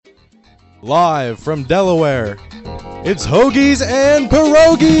Live from Delaware, it's Hoagies and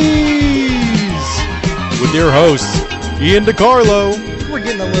Pierogis! With your hosts, Ian DiCarlo. We're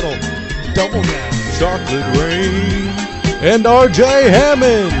getting a little double down. Chocolate Rain. And RJ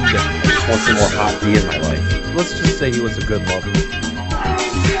Hammond. I just want some more hot tea in my life. Let's just say he was a good lover.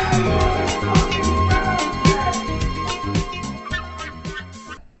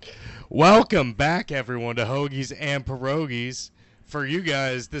 Welcome back, everyone, to Hoagies and Pierogis. For you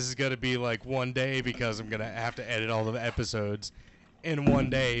guys, this is going to be like one day because I'm going to have to edit all the episodes in one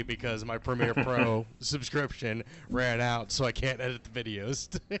day because my Premiere Pro subscription ran out, so I can't edit the videos.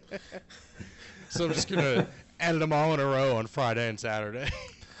 So I'm just going to edit them all in a row on Friday and Saturday.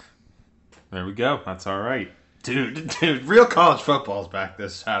 There we go. That's all right. Dude, real college football's back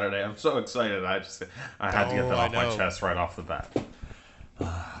this Saturday. I'm so excited. I had to get that off my chest right off the bat.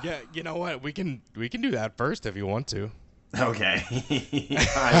 Yeah, you know what? We can do that first if you want to. Okay.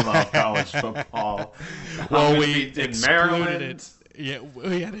 I love college football. Well, we in Maryland. It. Yeah,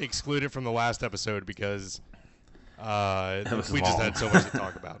 we had to exclude it from the last episode because we just had so much to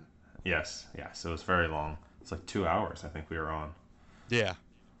talk about. Yes, it was very long. It's like 2 hours I think we were on. Yeah.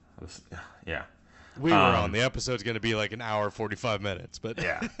 Yeah. We were on. The episode's going to be like an hour, 45 minutes. But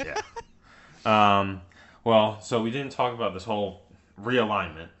Yeah. Well, so we didn't talk about this whole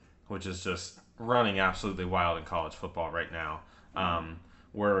realignment, which is just running absolutely wild in college football right now.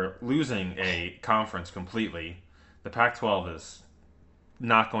 We're losing a conference completely. The Pac-12 is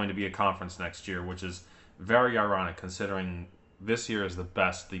not going to be a conference next year, which is very ironic considering this year is the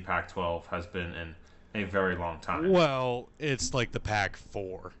best the Pac-12 has been in a very long time. Well, it's like the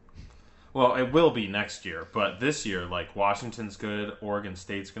Pac-4. Well, it will be next year, but this year, like, Washington's good, Oregon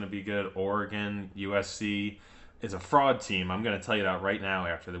State's going to be good, Oregon, USC is a fraud team. I'm going to tell you that right now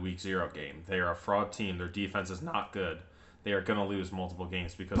after the Week 0 game. They are a fraud team. Their defense is not good. They are going to lose multiple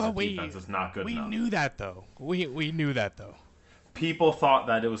games because their defense is not good enough. We knew that, though. We knew that, though. People thought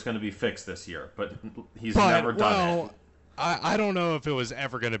that it was going to be fixed this year, but he's never done it. I don't know if it was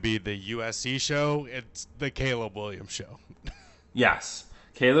ever going to be the USC show. It's the Caleb Williams show. Yes.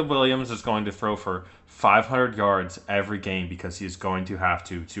 Caleb Williams is going to throw for 500 yards every game because he's going to have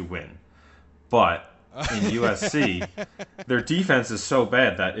to win. But in USC, their defense is so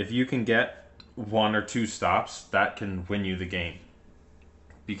bad that if you can get one or two stops, that can win you the game.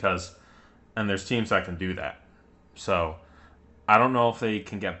 And there's teams that can do that. So, I don't know if they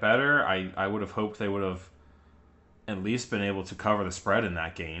can get better. I would have hoped they would have at least been able to cover the spread in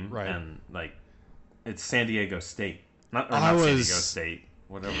that game. Right. And, it's San Diego State. Not San Diego State.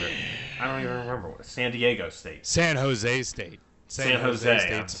 Whatever. I don't even remember what. San Diego State. San Jose State. San Jose.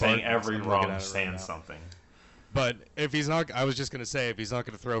 State I'm saying every wrong saying something. But if he's not, I was just going to say, if he's not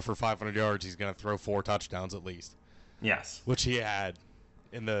going to throw for 500 yards, he's going to throw 4 touchdowns at least. Yes. Which he had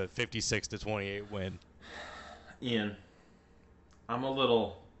in the 56-28 win. Ian, I'm a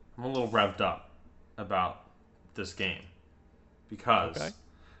little revved up about this game because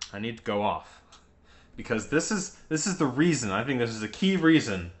I need to go off. Because this is the reason, I think this is the key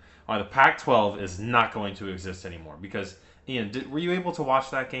reason why the Pac-12 is not going to exist anymore. Because, Ian, were you able to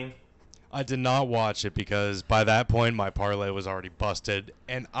watch that game? I did not watch it because by that point my parlay was already busted.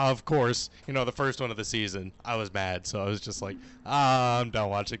 And, of course, the first one of the season, I was mad. So I was just like, I'm done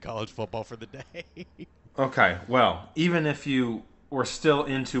watching college football for the day. Okay, well, even if you were still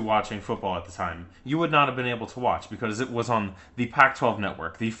into watching football at the time, you would not have been able to watch because it was on the Pac-12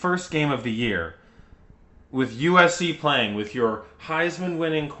 network. The first game of the year with USC playing with your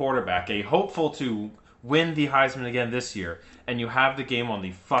Heisman-winning quarterback, a hopeful to win the Heisman again this year, and you have the game on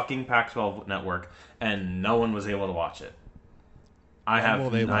the fucking Pac-12 network, and no one was able to watch it.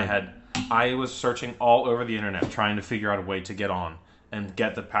 I was searching all over the internet trying to figure out a way to get on and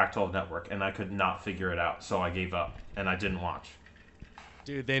get the Pac-12 network, and I could not figure it out, so I gave up, and I didn't watch.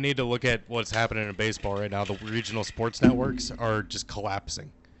 Dude, they need to look at what's happening in baseball right now. The regional sports networks are just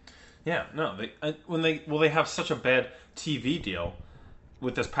collapsing. Yeah, no, they have such a bad TV deal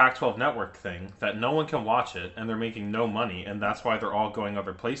with this Pac-12 network thing that no one can watch it, and they're making no money, and that's why they're all going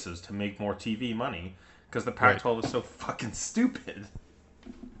other places to make more TV money, because the Pac-12 is so fucking stupid.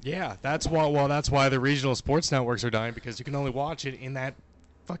 Yeah, that's why the regional sports networks are dying, because you can only watch it in that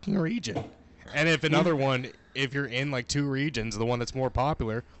fucking region. And if if you're in like 2 regions, the one that's more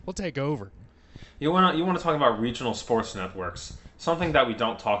popular will take over. You want to talk about regional sports networks? Something that we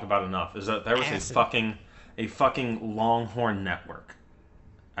don't talk about enough is that there was a fucking Longhorn network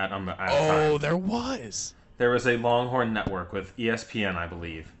at the time. There was. There was a Longhorn network with ESPN, I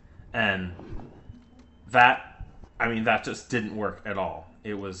believe, and that just didn't work at all.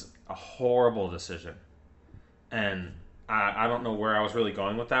 It was a horrible decision, and I don't know where I was really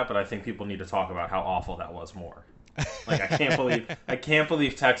going with that, but I think people need to talk about how awful that was more. Like I can't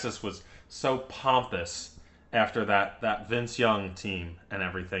believe Texas was so pompous after that Vince Young team and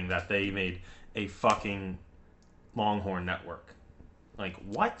everything that they made a fucking Longhorn network. Like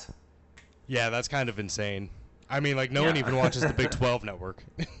what? Yeah, that's kind of insane. I mean, like no one even watches the Big 12 network.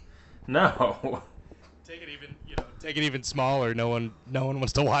 No. Take it even smaller. No one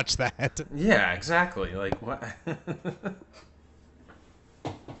wants to watch that. Yeah, exactly. Like what?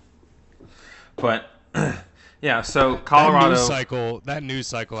 But yeah, so Colorado That news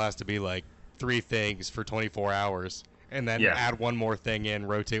cycle has to be like 3 things for 24 hours, and then add one more thing in,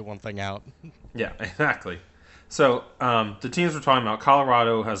 rotate one thing out. Yeah, exactly. So the teams we're talking about,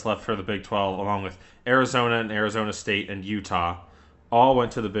 Colorado has left for the Big 12, along with Arizona and Arizona State and Utah, all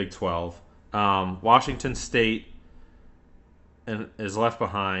went to the Big 12. Washington State is left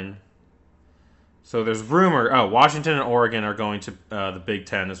behind. So there's rumor. Oh, Washington and Oregon are going to the Big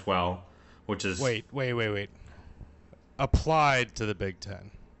 10 as well, which is wait. Applied to the Big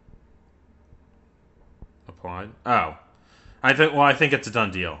 10. Applied? Oh. I think it's a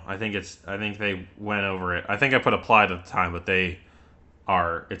done deal. I think they went over it. I think I put applied at the time, but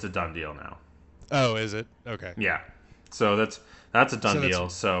it's a done deal now. Oh, is it? Okay. Yeah. So that's a done deal.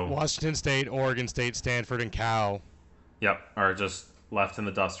 So Washington State, Oregon State, Stanford, and Cal. Yep, are just left in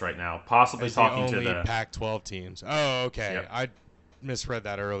the dust right now. Possibly talking to the Pac-12 teams. Oh, okay. Yep. I misread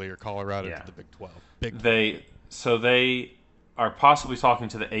that earlier. Colorado to the Big 12. They are possibly talking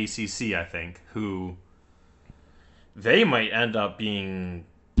to the ACC, I think, who they might end up being.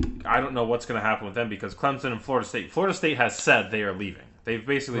 I don't know what's going to happen with them because Clemson and Florida State has said they are leaving. They've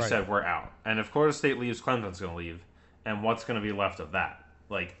basically said we're out. And if Florida State leaves, Clemson's going to leave. And what's going to be left of that?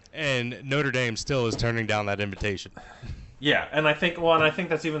 And Notre Dame still is turning down that invitation. Yeah, and I think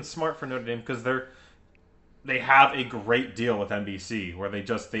that's even smart for Notre Dame because they have a great deal with NBC where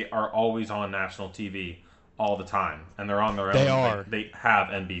they are always on national TV all the time, and they're on their own. They have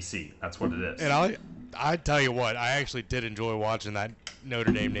NBC. That's what it is. And I tell you what, I actually did enjoy watching that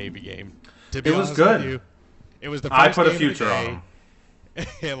Notre Dame Navy game. To be it was honest good. With you, it was the first I put a game future of the on day. them.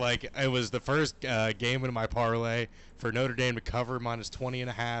 It was the first game in my parlay for Notre Dame to cover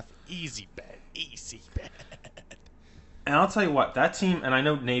 -20.5. Easy bet. And I'll tell you what, that team, and I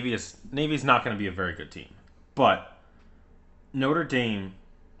know Navy's not going to be a very good team, but Notre Dame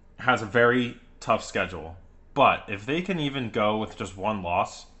has a very tough schedule. But if they can even go with just one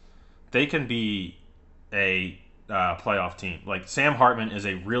loss, they can be a playoff team. Like Sam Hartman is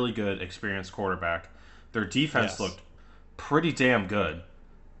a really good, experienced quarterback. Their defense looked pretty damn good,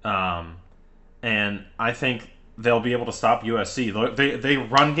 and I think they'll be able to stop USC. Their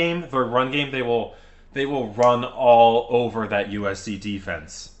run game, they will run all over that USC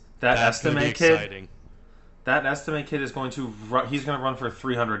defense. That's Estime kid is going to run. He's going to run for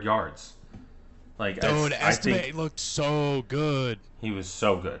 300 yards. Dude, Estime looked so good. He was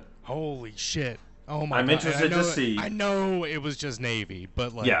so good. Holy shit! Oh my god! I'm interested to see. I know it was just Navy,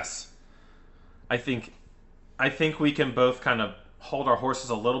 but yes, I think we can both kind of hold our horses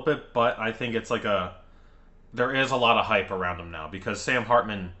a little bit, but I think it's there is a lot of hype around him now because Sam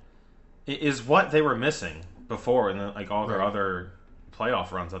Hartman is what they were missing before in all their other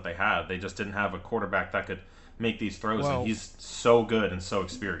playoff runs that they had. They just didn't have a quarterback that could make these throws, and he's so good and so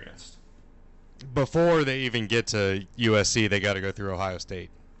experienced. Before they even get to USC, they got to go through Ohio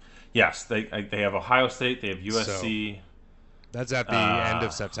State. Yes, they have Ohio State, they have USC. So, that's at the end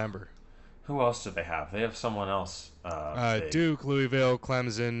of September. Who else did they have? They have someone else. Duke, Louisville,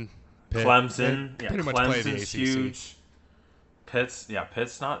 Clemson, Pitt. Clemson. Pretty much play the ACC. Huge. Pitt's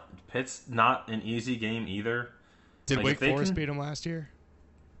not an easy game either. Did Wake Forest beat them last year?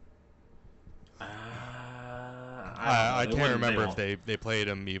 I can't remember if they played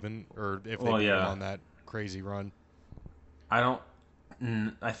them even or if they beat them on that crazy run. I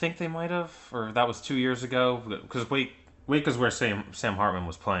think they might have, or that was 2 years ago. Because Wake is where Sam Hartman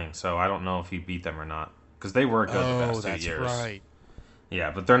was playing, so I don't know if he beat them or not. Because they were good the past 2 years. Oh, that's right. Yeah,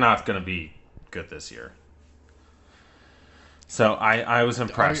 but they're not going to be good this year. So I was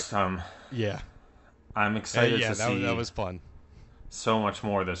impressed. Yeah. I'm excited to see. That was fun. So much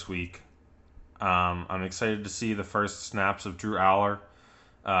more this week. I'm excited to see the first snaps of Drew Aller.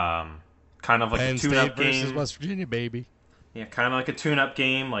 Kind of like Penn a tune-up State versus game. West Virginia, baby. Yeah, kind of like a tune-up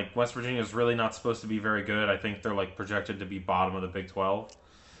game. Like West Virginia is really not supposed to be very good. I think they're projected to be bottom of the Big 12.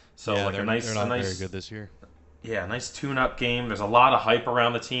 So yeah, they're not very good this year. Yeah, nice tune-up game. There's a lot of hype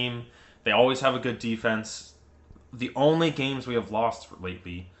around the team. They always have a good defense. The only games we have lost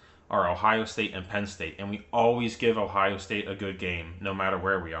lately are Ohio State and Penn State, and we always give Ohio State a good game, no matter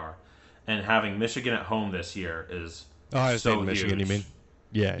where we are. And having Michigan at home this year is Ohio State so and Michigan, huge. you mean?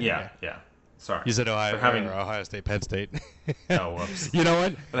 Yeah. Sorry. You said Ohio, They're having- or Ohio State, Penn State. Oh, whoops. You know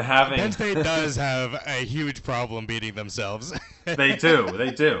what? They're having. Penn State does have a huge problem beating themselves. They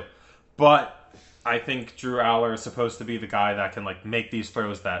do. But I think Drew Aller is supposed to be the guy that can like make these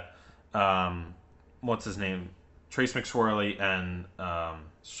throws that, what's his name, Trace McSorley and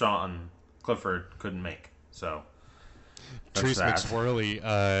Sean Clifford couldn't make. So that's Trace that.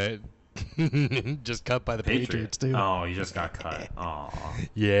 McSorley just cut by the Patriots too. Oh, he just got cut. Oh,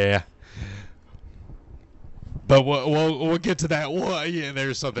 Yeah. But we'll get to that. Well, yeah,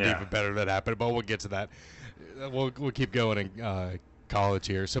 there's something even better that happened, but we'll get to that. We'll keep going in college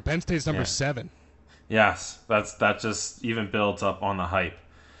here. So Penn State's number 7. yes, that just even builds up on the hype.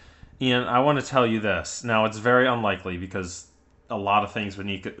 Ian, I want to tell you this. Now, it's very unlikely because a lot of things would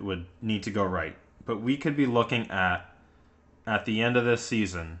need to go right. But we could be looking at the end of this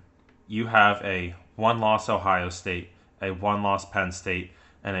season, you have a 1-loss Ohio State, a 1-loss Penn State,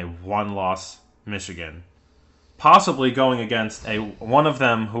 and a 1-loss Michigan. Possibly going against one of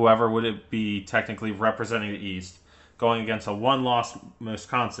them, whoever would it be technically representing the East, going against a 1-loss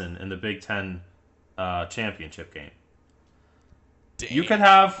Wisconsin in the Big Ten championship game. Damn. You could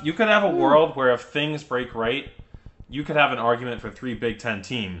have a world where if things break right, you could have an argument for 3 Big Ten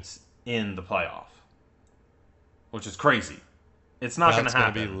teams in the playoff, which is crazy. It's not going to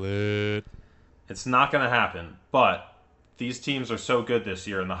happen. That's going to be lit. It's not going to happen, but these teams are so good this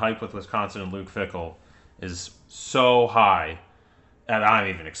year, and the hype with Wisconsin and Luke Fickell is so high, and I'm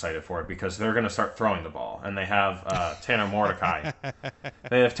even excited for it because they're going to start throwing the ball, and they have Tanner Mordecai.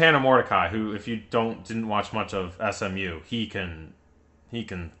 They have Tanner Mordecai, who, if you didn't watch much of SMU, he can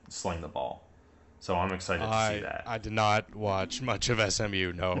sling the ball. So I'm excited to see that. I did not watch much of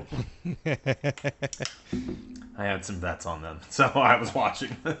SMU. No. I had some bets on them, so I was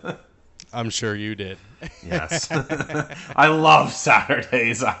watching. I'm sure you did. Yes. I love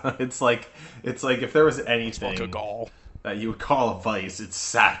Saturdays. It's like if there was anything that you would call a vice, it's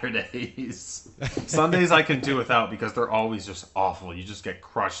Saturdays. Sundays I can do without because they're always just awful. You just get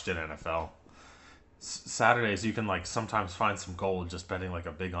crushed in NFL. Saturdays you can like sometimes find some gold just betting like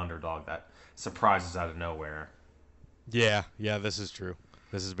a big underdog that surprises out of nowhere. Yeah, this is true.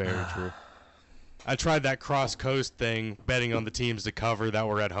 This is very true. I tried that cross-coast thing, betting on the teams to cover that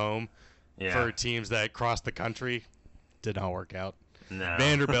were at home for teams that crossed the country. Did not work out. No.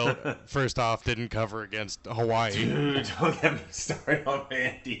 Vanderbilt, first off, didn't cover against Hawaii. Dude, don't get me started on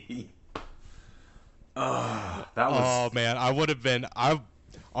Vandy. Oh, man, I would have been...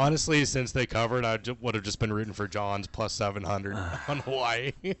 Honestly, since they covered, I would have just been rooting for John's plus 700 on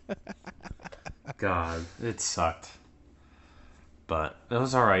Hawaii. God, it sucked. But it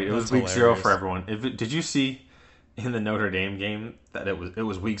was all right. It was That's week hilarious. 0 for everyone. Did you see in the Notre Dame game that it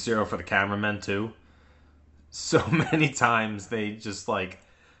was week 0 for the cameramen too? So many times they just like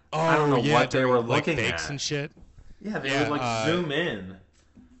I don't know what they were looking fakes at and shit. Yeah, they would like zoom in.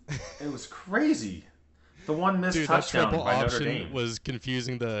 It was crazy. The one missed touchdown triple by Notre option Dame was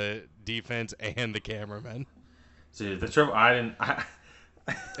confusing the defense and the cameraman. Dude, the triple And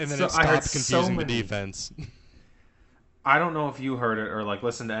then So it I heard stopped so confusing the many- defense. I don't know if you heard it or like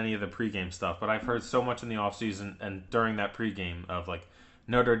listened to any of the pregame stuff, but I've heard so much in the offseason and during that pregame of like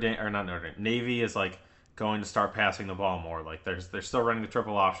Navy is like going to start passing the ball more. Like they're still running the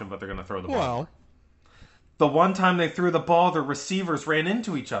triple option, but they're going to throw the ball. Well, more. The one time they threw the ball, the receivers ran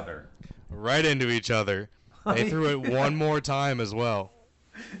into each other. right into each other. They threw it one more time as well.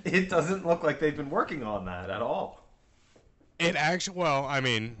 It doesn't look like they've been working on that at all. It actually, well, I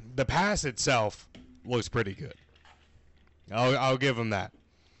mean, the pass itself looks pretty good. I'll give them that.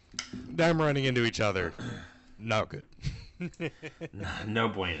 Them running into each other, no good. No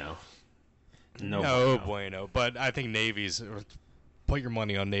bueno. No bueno. But I think Navy's. Put your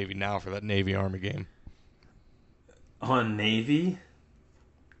money on Navy now for that Navy Army game. On Navy?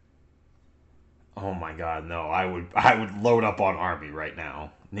 Oh my God, no! I would load up on Army right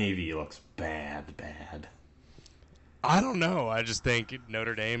now. Navy looks bad. I don't know. I just think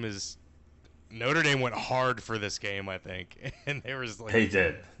Notre Dame went hard for this game, I think, and there was like They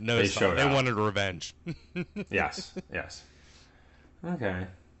did. No, they stop. showed They out. wanted revenge. Yes. Okay.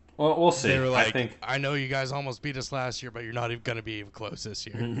 Well, we'll see. They were like, I think I know you guys almost beat us last year, but you're not even going to be even close this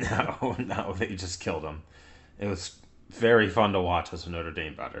year. no, they just killed them. It was very fun to watch as a Notre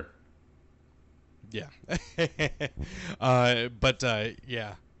Dame better. Yeah.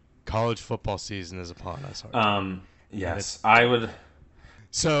 Yeah, college football season is upon us. Yes, I would.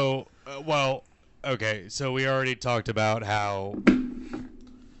 So, okay. So we already talked about how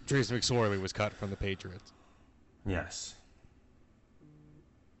Trace McSorley was cut from the Patriots. Yes.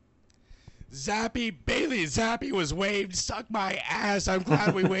 Bailey Zappe was waived. Suck my ass. I'm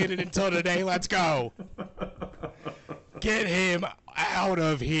glad we waited until today. Let's go. Get him out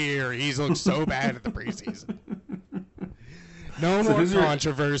of here. He's looked so bad at the preseason. No more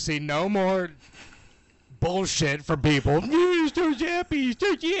controversy. No more bullshit from people. Mr.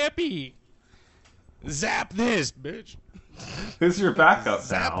 Zappe. Zap this, bitch. Who's your backup now?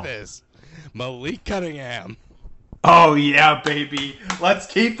 Zap this. Malik Cunningham. Oh, yeah, baby. Let's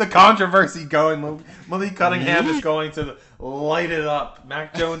keep the controversy going. Malik Cunningham is going to light it up.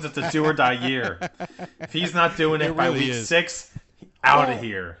 Mac Jones, it's a do or die year. If he's not doing it by week 6, out of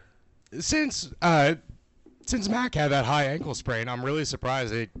here. Since Mac had that high ankle sprain, I'm really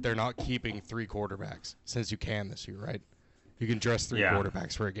surprised they're not keeping 3 quarterbacks, since you can this year, right? You can dress 3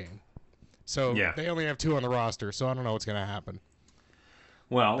 quarterbacks for a game. So they only have 2 on the roster, so I don't know what's going to happen.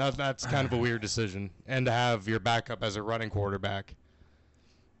 Well, that's kind of a weird decision. And to have your backup as a running quarterback,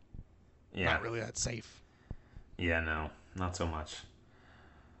 not really that safe. Yeah, no, not so much.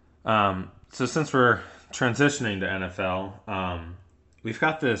 So since we're transitioning to NFL, we've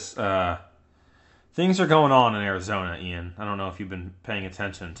got this... things are going on in Arizona, Ian. I don't know if you've been paying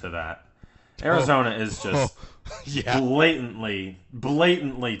attention to that. Arizona is just blatantly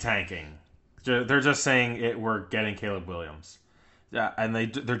tanking. They're just saying we're getting Caleb Williams. Yeah, and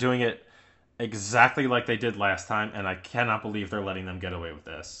they're doing it exactly like they did last time, and I cannot believe they're letting them get away with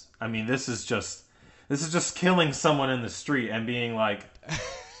this. I mean, this is just killing someone in the street and being like,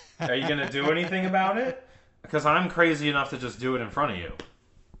 "Are you going to do anything about it?" Because I'm crazy enough to just do it in front of you.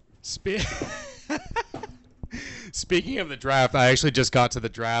 Speaking of the draft, I actually just got to the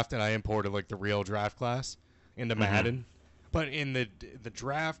draft and I imported like the real draft class into Madden. Mm-hmm. But in the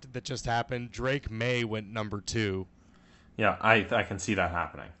draft that just happened, Drake May went number 2. Yeah, I can see that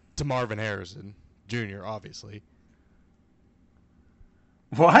happening. To Marvin Harrison Jr., obviously.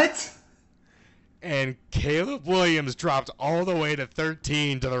 What? And Caleb Williams dropped all the way to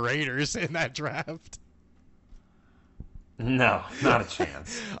 13 to the Raiders in that draft. No, not a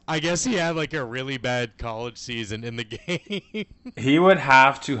chance. I guess he had like a really bad college season in the game. He would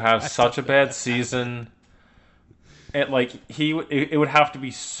have to have such a bad season. It would have to be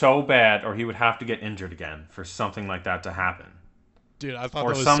so bad, or he would have to get injured again for something like that to happen. Dude, I thought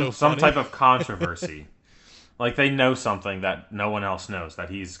or that was so funny. some type of controversy. Like they know something that no one else knows that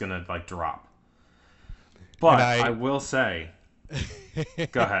he's gonna like drop. But I will say,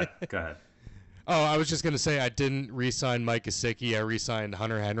 go ahead. Oh, I was just going to say I didn't re-sign Mike Gesicki. I re-signed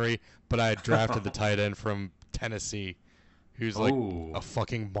Hunter Henry, but I drafted the tight end from Tennessee, who's like a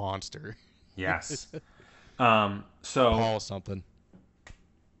fucking monster. Yes. So Paul something.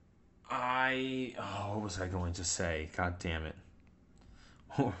 What was I going to say? God damn it.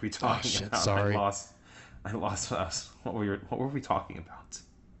 What were we talking about? Sorry. I lost us. What were we talking about?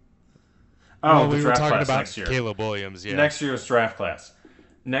 We were talking about Caleb Williams, yeah. Next year's draft class.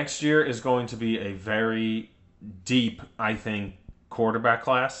 Next year is going to be a very deep, I think, quarterback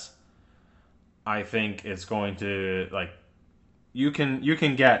class. I think it's going to you can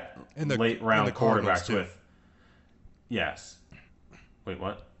get late round quarterbacks with. Yes. Wait,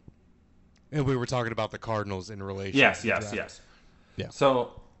 what? And we were talking about the Cardinals in relation. Yes. Yeah.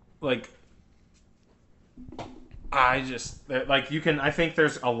 So, I think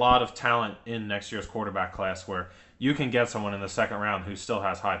there's a lot of talent in next year's quarterback class where you can get someone in the second round who still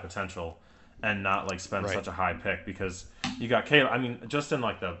has high potential and not spend such a high pick, because you got Caleb. I mean, just in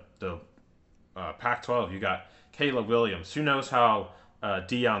the Pac-12, you got Caleb Williams. Who knows how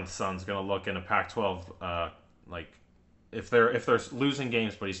Deion's son's going to look in a Pac-12? If they're losing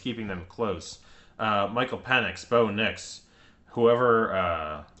games, but he's keeping them close. Michael Penix, Bo Nix,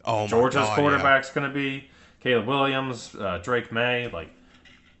 whoever Georgia's quarterback's going to be. Caleb Williams, Drake May,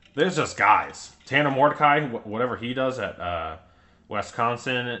 there's just guys. Tanner Mordecai, whatever he does at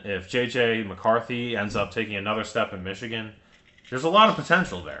Wisconsin, if J.J. McCarthy ends up taking another step in Michigan, there's a lot of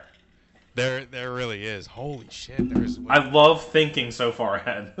potential there. There really is. Holy shit. I love thinking so far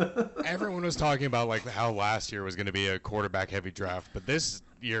ahead. Everyone was talking about how last year was going to be a quarterback-heavy draft, but this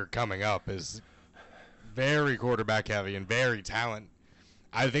year coming up is very quarterback-heavy and very talent.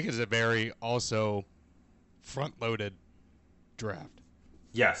 I think it's a very also front-loaded draft.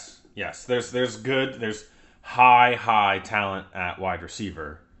 Yes. There's high talent at wide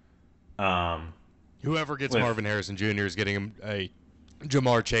receiver. Whoever gets Marvin Harrison Jr. is getting him a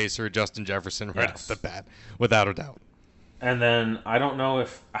Jamar Chase or Justin Jefferson right off the bat, without a doubt. And then I don't know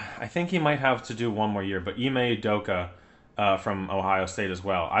I think he might have to do one more year, but Ime Udoka from Ohio State as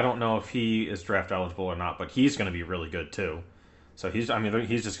well. I don't know if he is draft eligible or not, but he's going to be really good too. So he's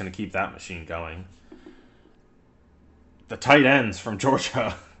just going to keep that machine going. The tight ends from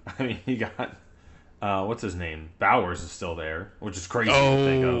Georgia, I mean, you got what's his name? Bowers is still there, which is crazy to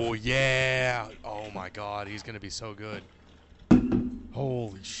think Oh of. yeah. Oh my God, he's gonna be so good.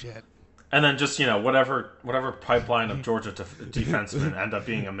 Holy shit. And then just whatever pipeline of Georgia defensemen end up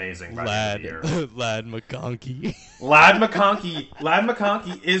being amazing by the end of the year. Lad McConkey. Lad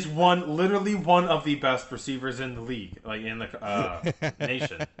McConkey is literally one of the best receivers in the league, like in the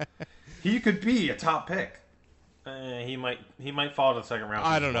nation. He could be a top pick. He might fall to the second round.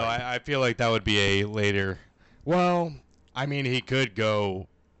 I don't know. I feel like that would be a later. Well, I mean, he could go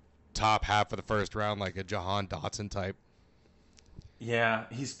top half of the first round, like a Jahan Dotson type. Yeah,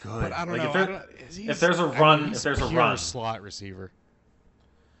 he's good. But I don't like know. If there's a run, he's if there's a pure run, slot receiver.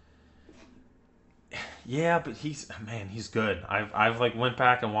 yeah, but he's good. I've like went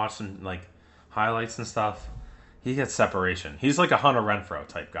back and watched some like highlights and stuff. He gets separation. He's like a Hunter Renfrow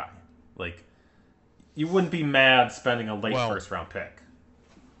type guy. Like you wouldn't be mad spending a late first round pick.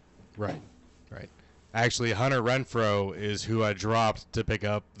 Right. Actually, Hunter Renfrow is who I dropped to pick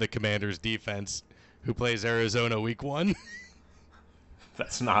up the Commanders' defense, who plays Arizona Week 1.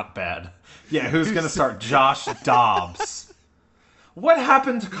 That's not bad. Yeah, who's going to start? Josh Dobbs. What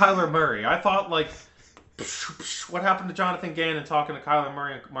happened to Kyler Murray? I thought, like, what happened to Jonathan Gannon talking to Kyler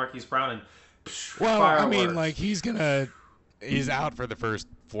Murray and Marquise Brown? And well, I mean, like, he's out for the first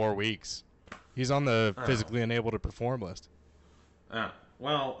 4 weeks. He's on the physically unable to perform list.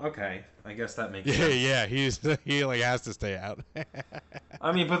 Well, okay. I guess that makes sense. sense. Yeah, he like has to stay out.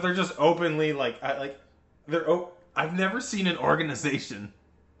 I mean, but they're just openly I've never seen an organization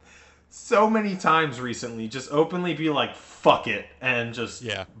so many times recently just openly be like, fuck it, and just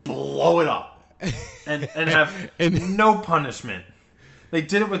blow it up. And have no punishment. They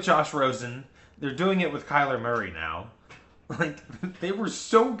did it with Josh Rosen. They're doing it with Kyler Murray now. Like, they were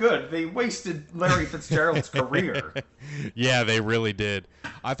so good. They wasted Larry Fitzgerald's career. Yeah, they really did.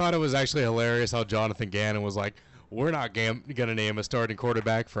 I thought it was actually hilarious how Jonathan Gannon was like, we're not going to name a starting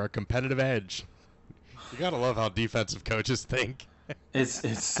quarterback for our competitive edge. You got to love how defensive coaches think.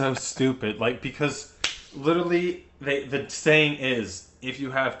 It's so stupid. Like, because literally the saying is, if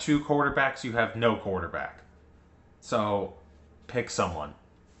you have 2 quarterbacks, you have no quarterback. So, pick someone.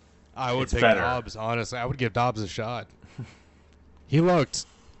 I would pick Dobbs, honestly. I would give Dobbs a shot. He looked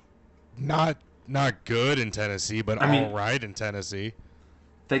not good in Tennessee, but all right in Tennessee.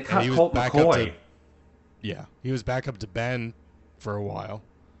 They cut Colt McCoy. He was back up to Ben for a while.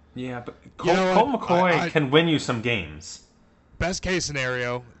 Yeah, but Colt McCoy can win you some games. Best case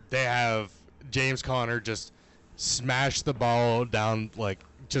scenario, they have James Conner just smash the ball down, like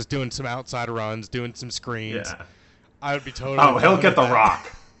just doing some outside runs, doing some screens. Yeah. I would be totally. Oh, he'll get the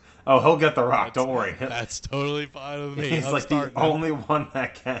rock. Oh, he'll get the rock. Don't worry. That's totally fine with me. He's like the only one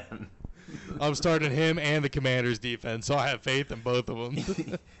that can. I'm starting him and the Commanders' defense, so I have faith in both of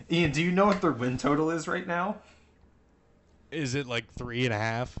them. Ian, do you know what their win total is right now? Is it like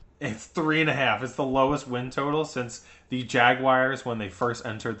 3.5? It's 3.5. It's the lowest win total since the Jaguars when they first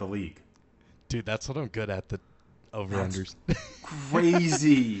entered the league. Dude, that's what I'm good at, the over-unders.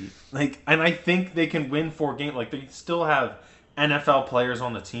 Crazy. And I think they can win 4 games. Like, they still have NFL players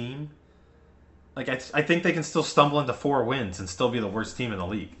on the team. Like, I think they can still stumble into 4 wins and still be the worst team in the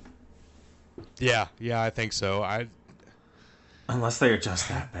league. Yeah, I think so. Unless they are just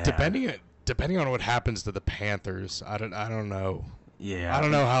that bad. Depending on what happens to the Panthers, I don't know. Yeah, I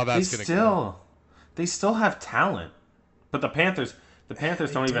don't know how that's going to go. They still have talent, but the Panthers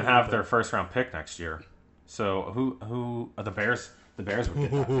don't even have their first round pick next year. So who are the Bears? The Bears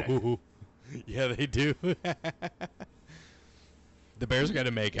would get that pick. Yeah, they do. The Bears are going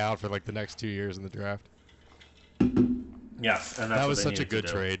to make out for like the next 2 years in the draft. Yes, and that was such a good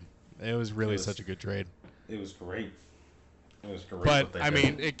trade. It was really such a good trade. It was great. It was great. But I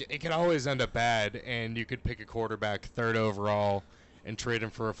mean, it can always end up bad, and you could pick a quarterback 3rd overall and trade him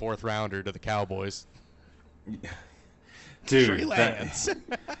for a 4th rounder to the Cowboys. Dude, Trey Lance.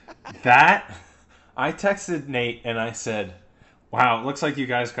 that I texted Nate and I said, "Wow, it looks like you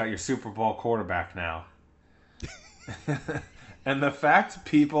guys got your Super Bowl quarterback now." And the fact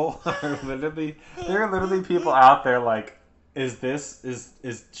people are there are literally people out there like,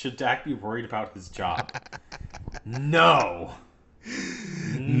 should Dak be worried about his job? No.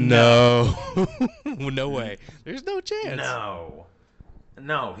 No way. There's no chance.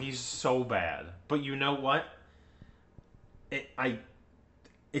 No, he's so bad. But you know what? It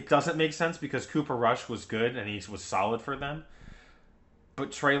doesn't make sense because Cooper Rush was good and he was solid for them.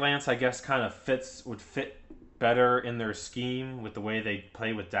 But Trey Lance, I guess, kind of would fit better in their scheme with the way they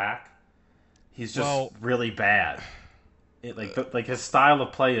play with Dak. He's just really bad. His style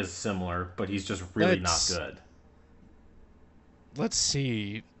of play is similar, but he's just really not good. Let's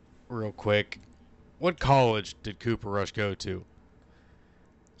see. real quick. What college did Cooper Rush go to?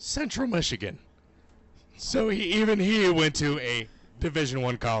 Central Michigan. So he went to a Division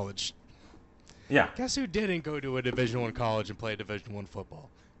I college. Yeah. Guess who didn't go to a Division I college and play Division I football?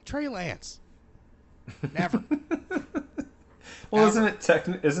 Trey Lance. Never. Well, Never.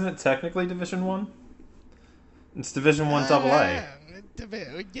 isn't it technically Division I? It's Division I AA.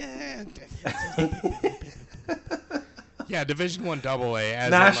 Yeah, Division I AA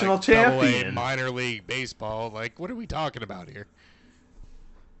as National AA champion. minor league baseball. Like, what are we talking about here?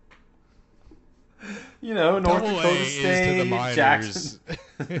 You know, North Double A Dakota is to State, the minors.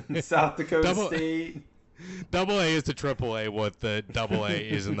 Jackson, South Dakota Double- State. Double A is to Triple A what the Double A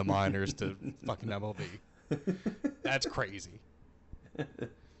is in the minors to fucking MLB. That's crazy.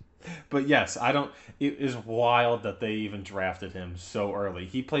 But yes, it is wild that they even drafted him so early.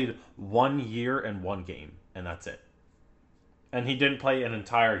 He played 1 year and 1 game, and that's it. And he didn't play an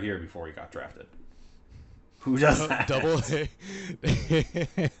entire year before he got drafted. Who does that? Double A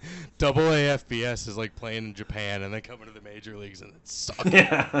FBS is like playing in Japan and then coming to the major leagues and it sucks.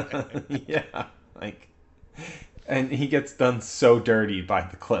 Yeah. Yeah. And he gets done so dirty by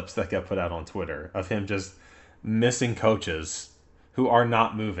the clips that get put out on Twitter of him just missing coaches who are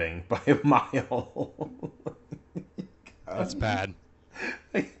not moving by a mile. That's bad.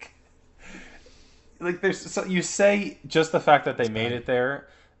 Like there's so you say just the fact that they made it there,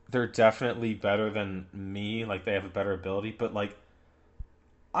 they're definitely better than me. Like they have a better ability, but like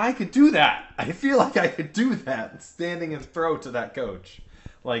I could do that. I feel like I could do that, standing and throw to that coach,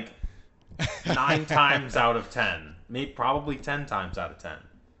 like 9 times out of 10, maybe probably 10 times out of 10.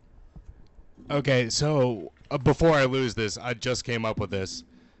 Okay, so before I lose this, I just came up with this.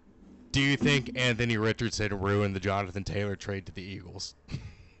 Do you think Anthony Richardson ruined the Jonathan Taylor trade to the Eagles?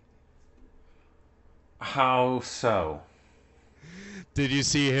 How so? Did you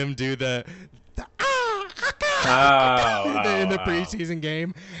see him do the in the preseason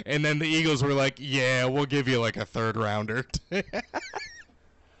game? And then the Eagles were like, yeah, we'll give you like a 3rd rounder.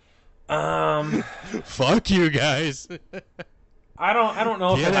 Fuck you guys. I don't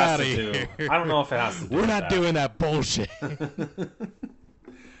know if Get it has outta to do. here. I don't know if it has to do. We're with not that. doing that bullshit.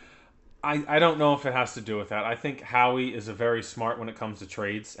 I don't know if it has to do with that. I think Howie is a very smart when it comes to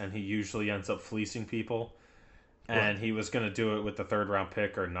trades, and he usually ends up fleecing people. And he was going to do it with the 3rd round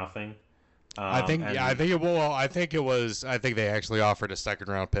pick or nothing. I think they actually offered a 2nd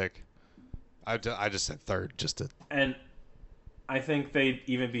round pick. I just said 3rd just to. And I think they'd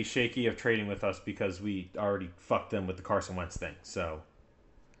even be shaky of trading with us because we already fucked them with the Carson Wentz thing. So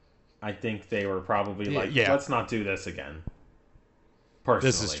I think they were probably let's not do this again. Personally,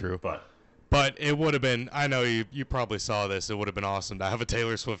 This is true. But it would have been, I know you probably saw this, it would have been awesome to have a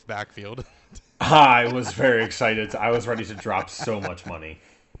Taylor Swift backfield. I was very excited. I was ready to drop so much money.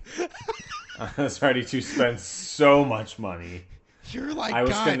 I was ready to spend so much money. You're like, I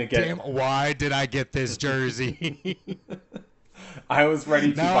was God gonna get- damn, why did I get this jersey? I was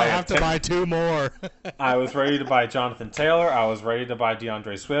ready to Now buy I have to buy 2 more. I was ready to buy Jonathan Taylor. I was ready to buy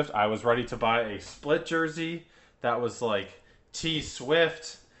DeAndre Swift. I was ready to buy a split jersey that was like T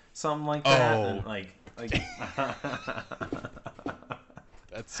Swift, something like that. Oh. And like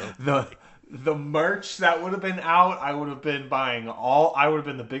That's so the merch that would have been out, I would have been buying all. I would have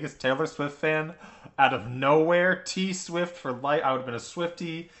been the biggest Taylor Swift fan out of nowhere. T Swift for life. I would have been a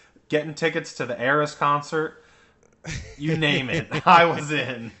Swiftie, getting tickets to the Eras concert. You name it, I was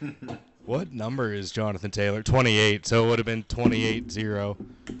in. What number is Jonathan Taylor? 28, so it would have been 28-0.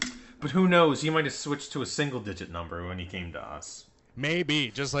 But who knows? He might have switched to a single-digit number when he came to us.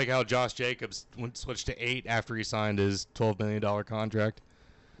 Maybe, just like how Josh Jacobs switched to 8 after he signed his $12 million contract.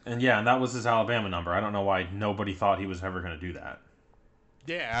 And yeah, that was his Alabama number. I don't know why nobody thought he was ever going to do that.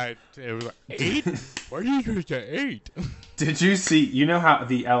 Yeah, it was like, 8? Why did you switch to 8? Did you see? You know how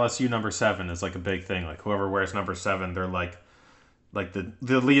the LSU number 7 is like a big thing. Like whoever wears number 7, they're like the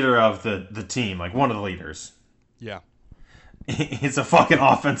leader of the team, like one of the leaders. Yeah. He's a fucking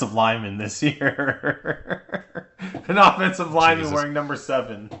offensive lineman this year. An offensive lineman Jesus. wearing number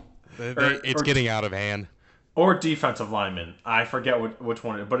 7. It's getting out of hand. Or defensive lineman. I forget which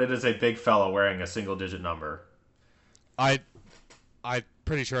one, but it is a big fella wearing a single-digit number. I'm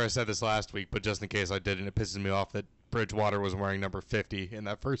pretty sure I said this last week, but just in case I didn't, it pisses me off that Bridgewater was wearing number 50 in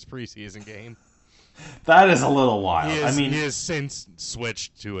that first preseason game. That is a little wild. He has since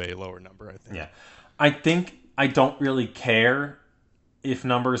switched to a lower number, I think. Yeah. I think I don't really care if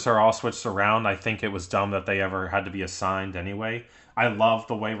numbers are all switched around. I think it was dumb that they ever had to be assigned anyway. I love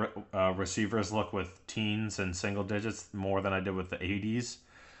the way receivers look with teens and single digits more than I did with the 80s.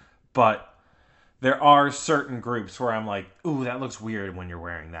 But there are certain groups where I'm like, ooh, that looks weird when you're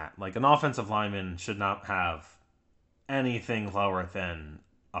wearing that. Like, an offensive lineman should not have anything lower than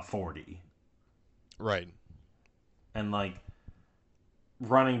a 40. Right. And, like,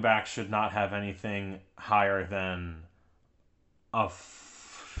 running back should not have anything higher than a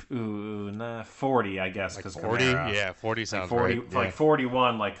 40, I guess. Like 40? Kamara, yeah, 40 sounds 40, right. Yeah. Like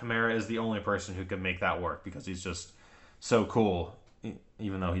 41, like, Kamara is the only person who can make that work because he's just so cool,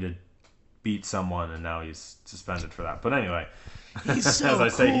 even though he did beat someone and now he's suspended for that. But anyway, He's so as I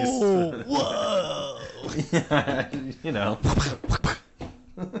say, cool. he's... Whoa! Yeah, you know.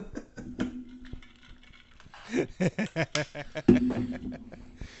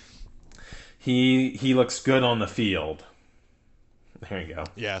 He looks good on the field. There you go.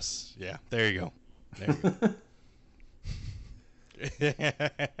 Yes. Yeah. There you go. There you go.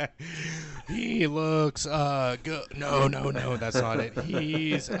 He looks good. No, that's not it.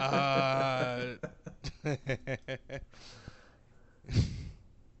 He's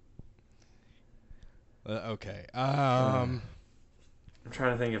okay. I'm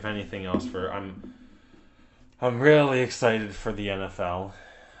trying to think of anything else I'm really excited for the NFL.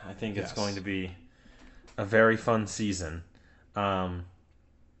 I think it's going to be a very fun season. I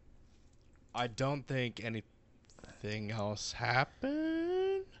don't think anything else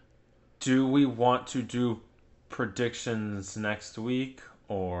happened. Do we want to do predictions next week,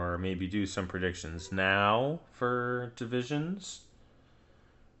 or maybe do some predictions now for divisions?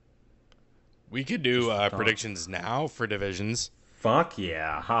 We could do predictions now for divisions. Fuck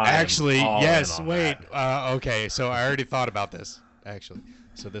yeah. Actually, yes. Wait. That. Okay, so I already thought about this, actually.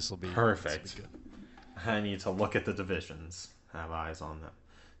 So this will be perfect. This will be good. I need to look at the divisions. Have eyes on them.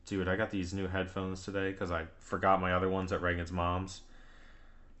 Dude, I got these new headphones today because I forgot my other ones at Reagan's mom's.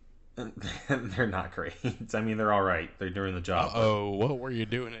 They're not great. I mean, they're all right. They're doing the job. Oh, what were you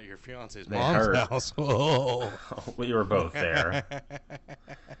doing at your fiance's mom's hurt. house? Whoa. We were both there.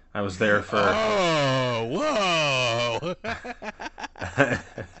 I was there for... Oh, whoa.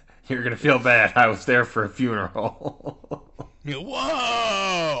 You're going to feel bad. I was there for a funeral.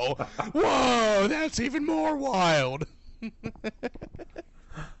 Whoa. Whoa, that's even more wild.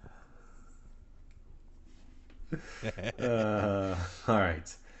 All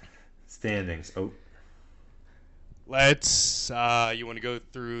right. Standings. Oh. Let's, you want to go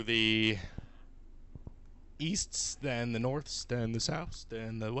through the Easts, then the Norths, then the Souths,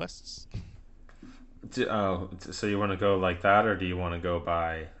 then the Wests? So you want to go like that, or do you want to go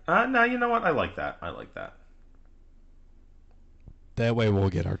by... no, you know what? I like that. That way we'll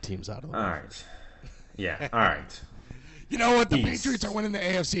get our teams out of the way. All right. Yeah, all right. You know what? The East. Patriots are winning the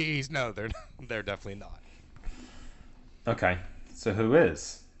AFC East. No, they're definitely not. Okay. So who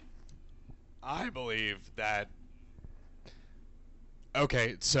is? I believe that...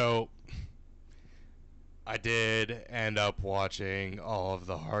 Okay, so... I did end up watching all of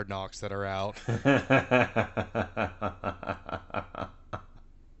the Hard Knocks that are out.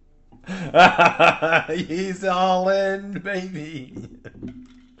 He's all in, baby.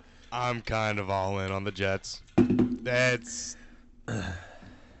 I'm kind of all in on the Jets.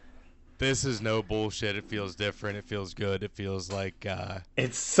 This is no bullshit. It feels different. It feels good. It feels like...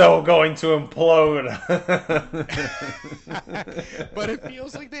 It's so going to implode. But it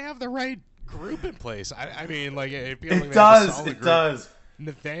feels like they have the right group in place. I mean, like, it feels like It they have a does. solid It group. does.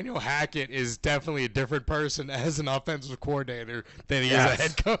 Nathaniel Hackett is definitely a different person as an offensive coordinator than he Yes. is a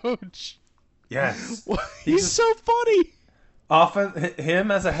head coach. Yes. He's so funny. Him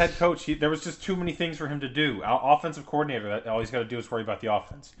as a head coach, there was just too many things for him to do. Offensive coordinator, all he's got to do is worry about the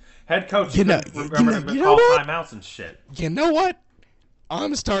offense. Head coach, remember to call timeouts and shit. You know what?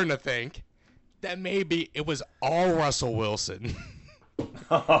 I'm starting to think that maybe it was all Russell Wilson.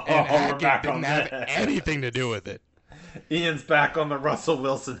 And Hackett didn't have anything to do with it. Ian's back on the Russell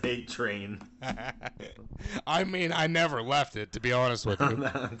Wilson hate train. I mean, I never left it, to be honest with you.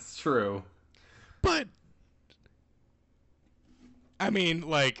 That's true. But, I mean,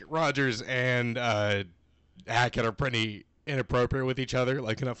 like, Rodgers and Hackett are pretty inappropriate with each other,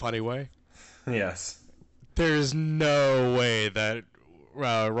 like, in a funny way. Yes. There's no way that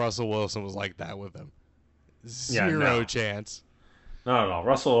Russell Wilson was like that with them. Zero chance. Not at all.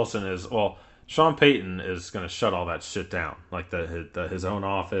 Russell Wilson is... Well, Sean Payton is going to shut all that shit down. Like, his own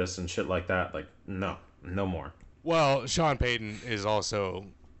office and shit like that. Like, no more. Well, Sean Payton is also...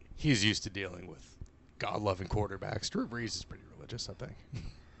 He's used to dealing with God-loving quarterbacks. Drew Brees is pretty religious, I think.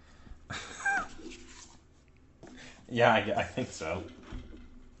 Yeah, I think so.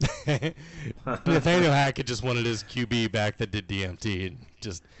 Nathaniel Hackett just wanted his QB back that did DMT and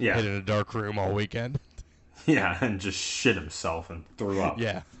just hid in a dark room all weekend. Yeah, and just shit himself and threw up.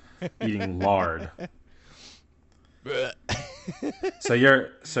 Yeah. eating lard. So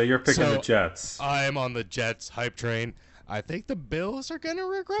you're picking the Jets. I am on the Jets hype train. I think the Bills are going to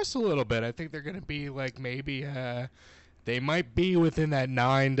regress a little bit. I think they're going to be like maybe they might be within that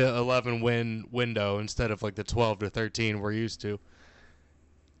 9 to 11 win window instead of like the 12 to 13 we're used to.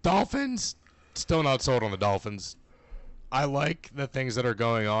 Dolphins, still not sold on the Dolphins. I like the things that are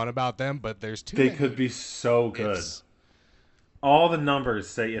going on about them, but there's too They many. could be so good. All the numbers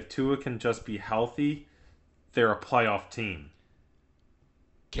say if Tua can just be healthy, they're a playoff team.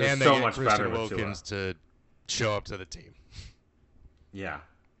 Can they so get much better Christian with Wilkins to show up to the team? Yeah.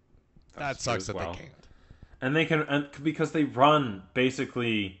 That sucks that they can't. And they can, and because they run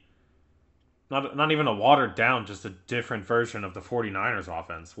basically not even a watered down, just a different version of the 49ers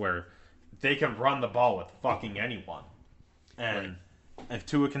offense where they can run the ball with fucking anyone. And if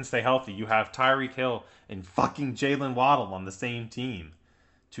Tua can stay healthy, you have Tyreek Hill and fucking Jalen Waddle on the same team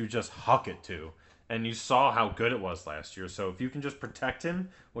to just huck it to. And you saw how good it was last year. So if you can just protect him,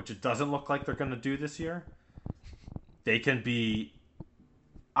 which it doesn't look like they're going to do this year, they can be...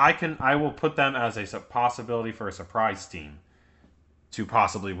 I will put them as a possibility for a surprise team to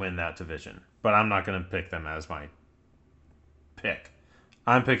possibly win that division. But I'm not going to pick them as my pick.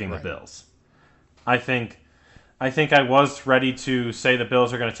 I'm picking the Bills. I think I was ready to say the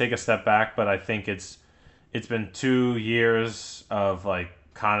Bills are going to take a step back, but I think it's been 2 years of like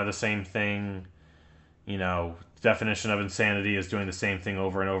kind of the same thing. You know, definition of insanity is doing the same thing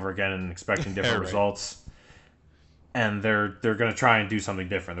over and over again and expecting different results. And they're going to try and do something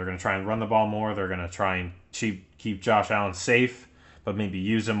different. They're going to try and run the ball more. They're going to try and keep Josh Allen safe, but maybe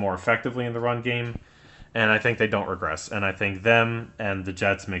use him more effectively in the run game. And I think they don't regress. And I think them and the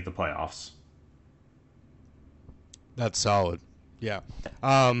Jets make the playoffs. That's solid. Yeah.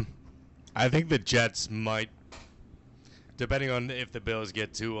 I think the Jets might, depending on if the Bills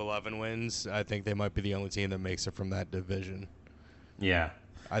get to 11 wins, I think they might be the only team that makes it from that division. Yeah.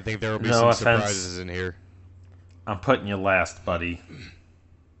 I think there will be some surprises in here. I'm putting you last, buddy.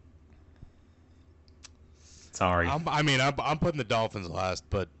 Sorry. I'm putting the Dolphins last,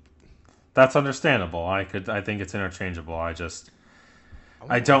 but that's understandable. I think it's interchangeable. I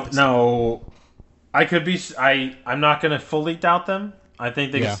don't know. I'm not going to fully doubt them. I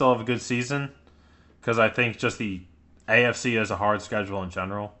think they can still have a good season because I think just the AFC is a hard schedule in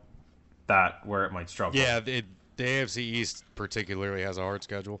general. That where it might struggle. Yeah, the AFC East particularly has a hard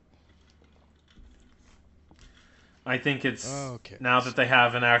schedule. I think it's now that they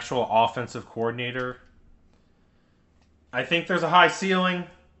have an actual offensive coordinator. I think there's a high ceiling,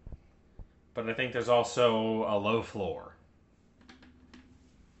 but I think there's also a low floor.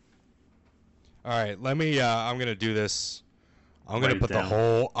 All right, let me. I'm gonna do this. I'm gonna put the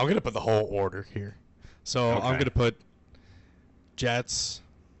whole order here. So I'm gonna put Jets.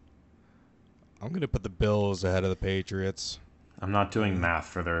 I'm gonna put the Bills ahead of the Patriots. I'm not doing math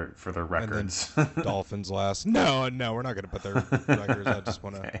for their records. And then Dolphins last. No, we're not going to put their records. I just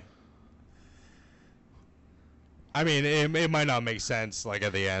want to. Okay. I mean, it might not make sense like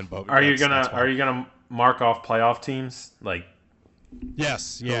at the end, but are you gonna mark off playoff teams like?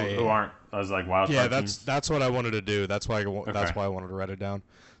 Yes. Who aren't as like wild card teams? That's what I wanted to do. That's why I wanted to write it down.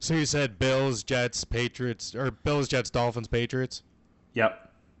 So you said Bills, Jets, Patriots, or Bills, Jets, Dolphins, Patriots.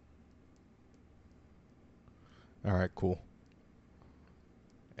 Yep. All right. Cool.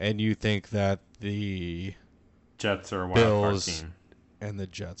 And you think that the Jets are a wild Bills card team, and the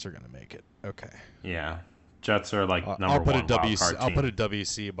Jets are going to make it? Okay. Yeah, Jets are like number one wild card team. I'll put a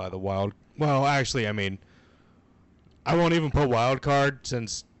WC by the wild. Well, actually, I mean, I won't even put wild card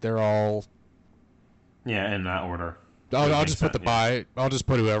since they're all. Yeah, in that order. I'll just put the bye. I'll just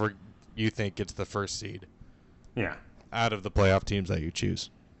put whoever you think gets the first seed. Yeah. Out of the playoff teams that you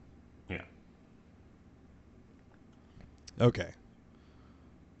choose. Yeah. Okay.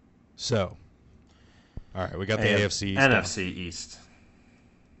 So, all right, we got the AFC East. NFC East.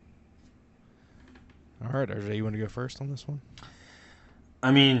 All right, RJ, you want to go first on this one? I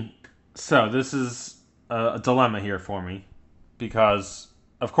mean, so this is a dilemma here for me because,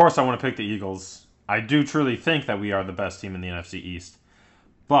 of course, I want to pick the Eagles. I do truly think that we are the best team in the NFC East,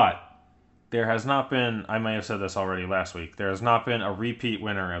 but there has not been, I may have said this already last week, there has not been a repeat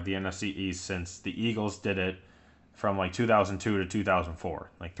winner of the NFC East since the Eagles did it from like 2002 to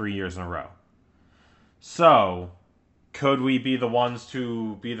 2004, like 3 years in a row. So, could we be the ones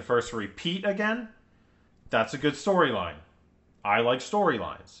to be the first to repeat again? That's a good storyline. I like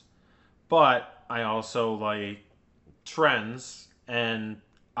storylines. But I also like trends, and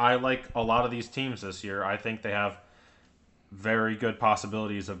I like a lot of these teams this year. I think they have very good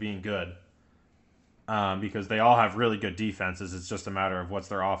possibilities of being good. because they all have really good defenses. It's just a matter of what's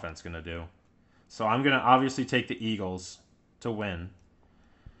their offense going to do. So I'm going to obviously take the Eagles to win.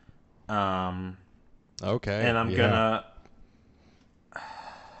 Okay. And I'm going to...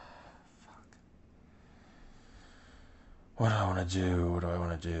 What do I want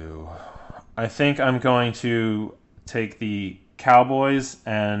to do? I think I'm going to take the Cowboys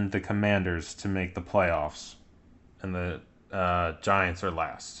and the Commanders to make the playoffs. And the Giants are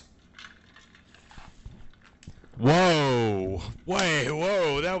last. Whoa!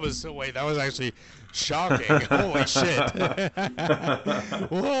 Whoa! That was actually shocking. Holy shit!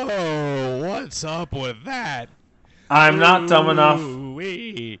 Whoa! What's up with that? I'm not dumb enough.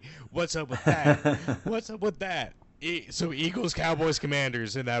 What's up with that? So Eagles, Cowboys,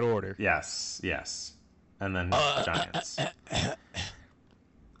 Commanders in that order. Yes. And then Giants.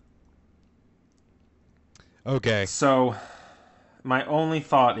 Okay. So my only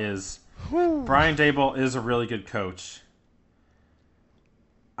thought is Brian Daboll is a really good coach.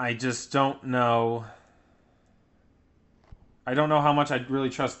 I just don't know. I don't know how much I'd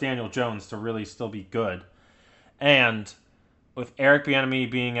really trust Daniel Jones to really still be good. And with Eric Bieniemy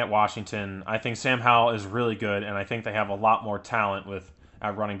being at Washington, I think Sam Howell is really good, and I think they have a lot more talent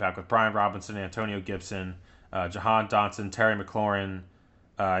at running back with Brian Robinson, Antonio Gibson, Jahan Dotson, Terry McLaurin.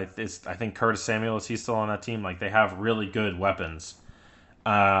 I think Curtis Samuel, is he still on that team? Like, they have really good weapons,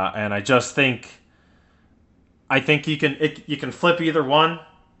 and I just think you can flip either one,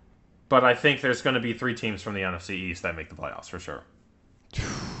 but I think there's going to be 3 teams from the NFC East that make the playoffs for sure.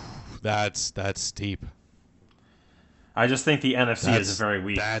 That's steep. I just think the NFC is a very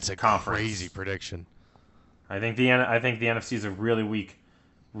weak That's a conference. crazy prediction. I think the NFC is a really weak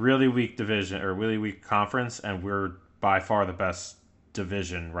division or really weak conference, and we're by far the best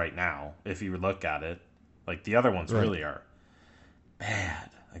division right now. If you look at it, like the other ones really are bad,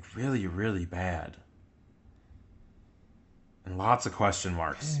 like really, really bad, and lots of question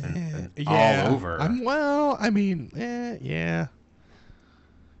marks and all over. Yeah,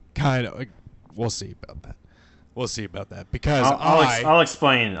 kind of. We'll see about that. Because I'll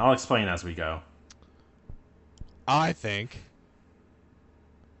explain as we go. I think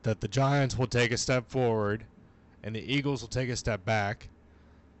that the Giants will take a step forward and the Eagles will take a step back.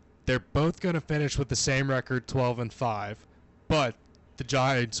 They're both going to finish with the same record, 12-5, but the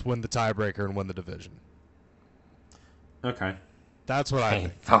Giants win the tiebreaker and win the division. Okay. That's what I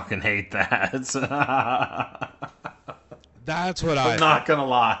think. Fucking hate that. That's what I'm not going to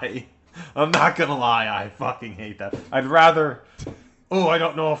lie. I fucking hate that. I'd rather... Oh, I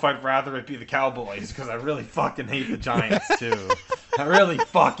don't know if I'd rather it be the Cowboys, because I really fucking hate the Giants, too. I really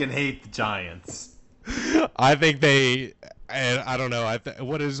fucking hate the Giants. I think they... And I don't know.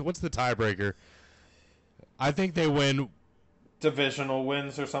 What's the tiebreaker? I think they win... Divisional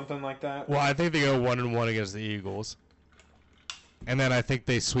wins or something like that? Well, I think they go 1-1 against the Eagles. And then I think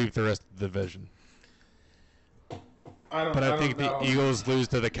they sweep the rest of the division. I think the Eagles lose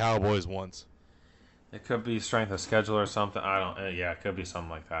to the Cowboys once. It could be strength of schedule or something. Yeah, it could be something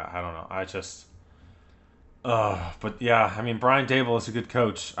like that. I don't know. But yeah, I mean, Brian Daboll is a good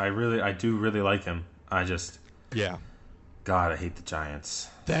coach. I do really like him. Yeah. God, I hate the Giants.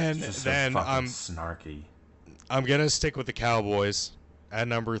 Then I'm snarky. I'm gonna stick with the Cowboys at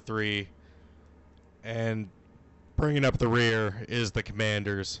number 3, and bringing up the rear is the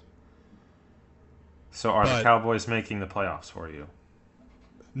Commanders. So are the Cowboys making the playoffs for you?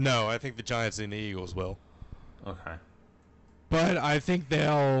 No, I think the Giants and the Eagles will. Okay. But I think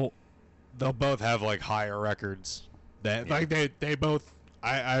they'll both have like higher records. They both.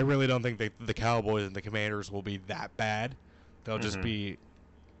 I really don't think the Cowboys and the Commanders will be that bad. They'll just be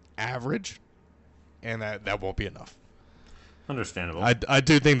average, and that won't be enough. Understandable. I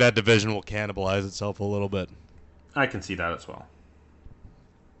do think that division will cannibalize itself a little bit. I can see that as well.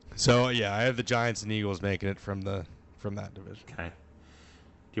 So yeah, I have the Giants and Eagles making it from that division. Okay.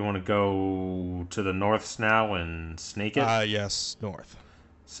 Do you want to go to the Norths now and snake it? Yes, North.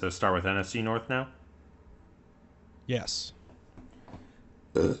 So start with NFC North now? Yes.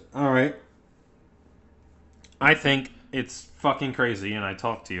 All right. I think it's fucking crazy, and I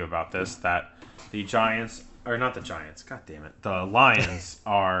talked to you about this, that the Giants, or not the Giants, god damn it, the Lions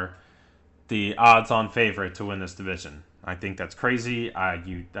are the odds-on favorite to win this division. I think that's crazy. I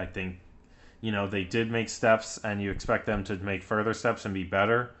think, they did make steps, and you expect them to make further steps and be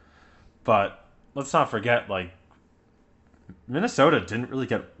better. But let's not forget, Minnesota didn't really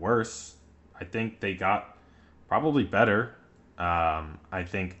get worse. I think they got probably better. I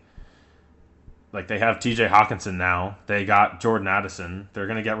think, they have TJ Hawkinson now. They got Jordan Addison. They're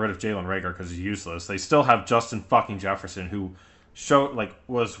going to get rid of Jalen Reagor because he's useless. They still have Justin fucking Jefferson, who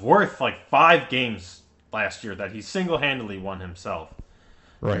was worth like 5 games last year that he single-handedly won himself.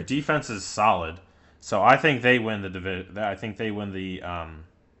 Their Right. defense is solid, so I think they win the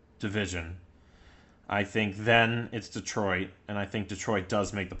division. I think then it's Detroit, and I think Detroit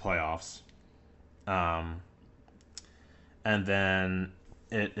does make the playoffs. And then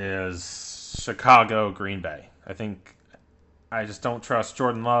it is Chicago, Green Bay. I just don't trust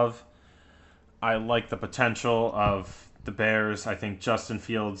Jordan Love. I like the potential of the Bears. I think Justin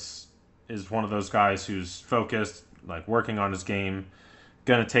Fields is one of those guys who's focused, like working on his game,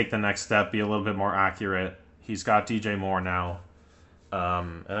 going to take the next step, be a little bit more accurate. He's got DJ Moore now.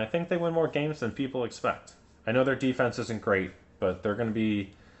 And I think they win more games than people expect. I know their defense isn't great, but they're going to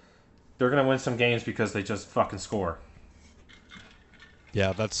win some games because they just fucking score.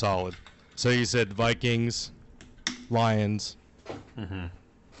 Yeah, that's solid. So you said Vikings, Lions,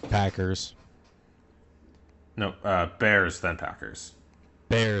 Packers. No, Bears, then Packers.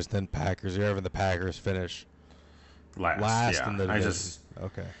 Bears, then Packers. You're having the Packers finish last yeah. in the division.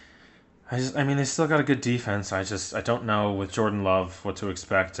 Okay. I mean, they still got a good defense. I don't know with Jordan Love what to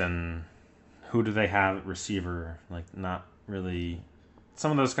expect, and who do they have at receiver? Like, not really.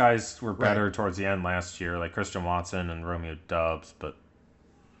 Some of those guys were better towards the end last year, like Christian Watson and Romeo Doubs, but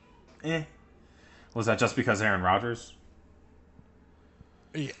was that just because Aaron Rodgers?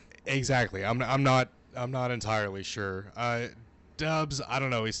 Yeah, exactly. I'm not entirely sure. Dubs, I don't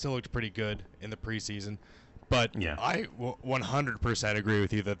know. He still looked pretty good in the preseason, but Yeah. I 100% agree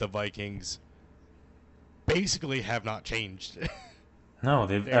with you that the Vikings basically have not changed. No,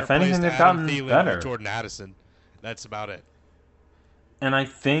 They if anything, replaced they've Adam gotten Thielen better. with Jordan Addison. That's about it. And I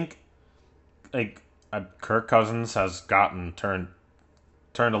think, like, Kirk Cousins has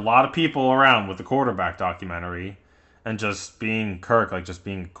turned a lot of people around with the quarterback documentary, and just being Kirk, like just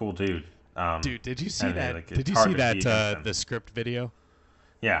being a cool dude. Dude, did you see and, that? like, Did it's you hard see to that beat against him. the script video?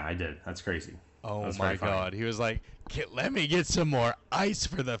 Yeah, I did. That's crazy. Oh That's my very funny. God! He was like, "Let me get some more ice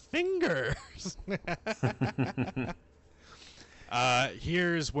for the fingers."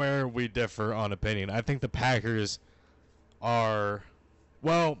 Here's where we differ on opinion. I think the Packers are,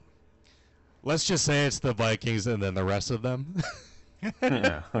 well, let's just say it's the Vikings and then the rest of them.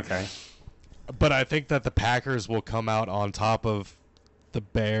 Yeah. Okay. But I think that the Packers will come out on top of the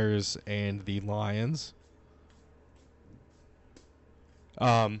Bears and the Lions.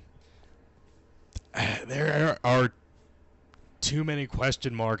 There are too many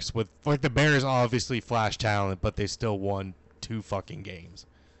question marks with, like, the Bears obviously flash talent, but they still won 2 fucking games.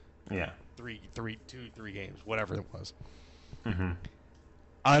 Yeah. 3 games, whatever it was. Mm-hmm.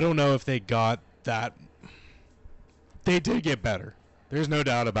 I don't know if they got that. They did get better. There's no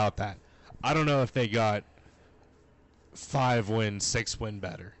doubt about that. I don't know if they got 5 wins, 6 win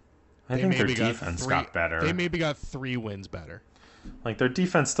better. I think their defense got better. They maybe got 3 wins better. Like, their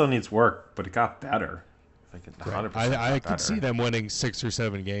defense still needs work, but it got better. Like, it 100% I got could better. see them winning 6 or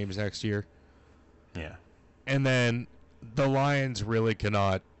 7 games next year. Yeah. And then the Lions really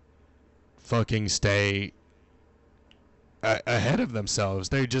cannot fucking stay ahead of themselves.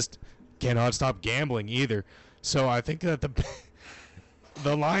 They just cannot stop gambling either. So I think that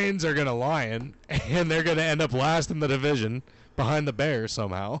the Lions are going to lion, and they're going to end up last in the division behind the Bears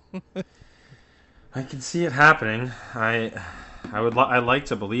somehow. I can see it happening. I like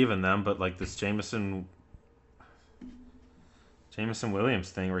to believe in them, but like this Jameson Williams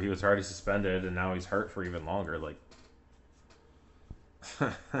thing where he was already suspended and now he's hurt for even longer, like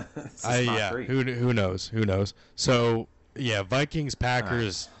it's just not great. Who knows? So yeah, Vikings,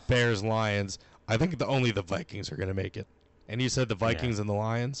 Packers, Bears, Lions. I think only the Vikings are going to make it. And you said the Vikings and the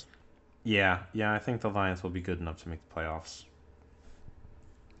Lions? Yeah, I think the Lions will be good enough to make the playoffs.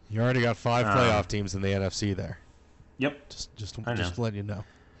 You already got 5 playoff teams in the NFC there. Yep. Just to let you know.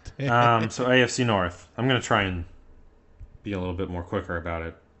 So AFC North. I'm going to try and be a little bit more quicker about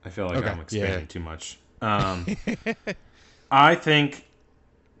it. I feel like I'm expanding too much. I think...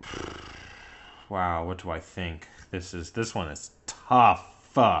 Wow, what do I think? This one is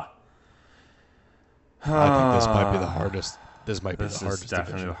tough. I think this might be the hardest. This might be the hardest. This is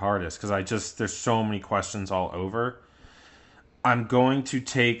definitely division. the hardest because there's so many questions all over. I'm going to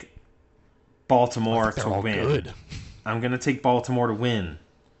take Baltimore to win. Good. I'm going to take Baltimore to win,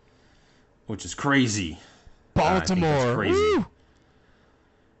 which is crazy. Baltimore, I think that's crazy. woo!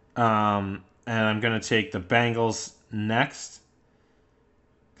 And I'm going to take the Bengals next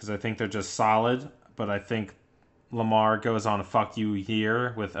because I think they're just solid. But I think Lamar goes on a fuck you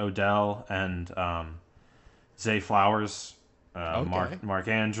year with Odell and Zay Flowers, Mark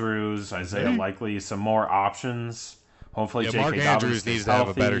Andrews, Isaiah Likely, some more options. Hopefully, J.K. Mark Dobbins Andrews stays needs to have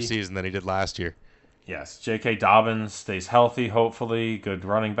a better healthy. season than he did last year. Yes, J.K. Dobbins stays healthy, hopefully. Good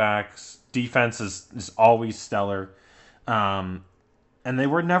running backs. Defense is always stellar. And they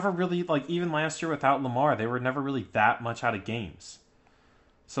were never really, like, even last year without Lamar, they were never really that much out of games.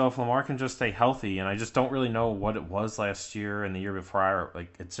 So if Lamar can just stay healthy, and I just don't really know what it was last year and the year before,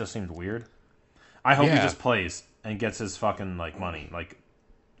 like, it just seemed weird. I hope he just plays and gets his fucking, like, money. Like,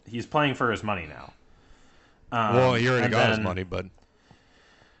 he's playing for his money now. Well, he already got his money, but...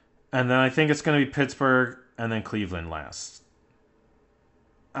 And then I think it's going to be Pittsburgh and then Cleveland last.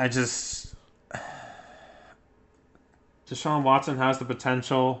 Deshaun Watson has the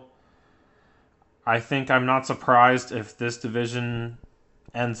potential. I think I'm not surprised if this division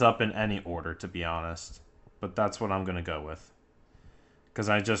ends up in any order, to be honest. But that's what I'm going to go with. Because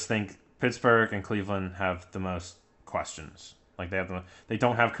I just think Pittsburgh and Cleveland have the most questions. Like they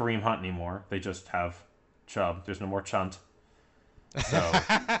don't have Kareem Hunt anymore. They just have Chubb. There's no more Chunt. So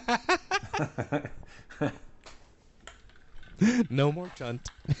no more Chunt.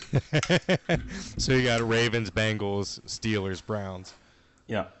 So you got Ravens, Bengals, Steelers, Browns.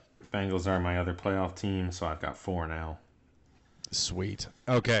 Yeah. Bengals are my other playoff team, so I've got 4 now. Sweet.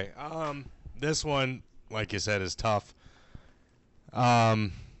 Okay. This one, like you said, is tough. I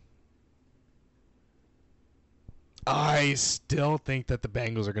still think that the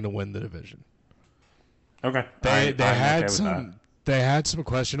Bengals are going to win the division. Okay. They had some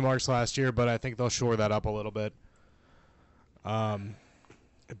question marks last year, but I think they'll shore that up a little bit. But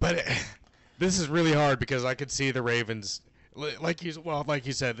this is really hard because I could see the Ravens, like you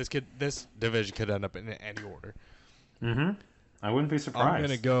said, this division could end up in any order. Mm-hmm. I wouldn't be surprised. I'm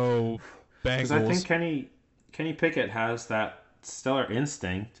gonna go Bengals. Because I think Kenny Pickett has that stellar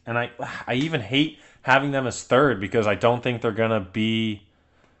instinct, and I even hate having them as third because I don't think they're gonna be.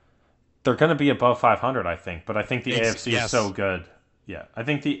 They're going to be above 500, I think. But I think the AFC is so good. Yeah, I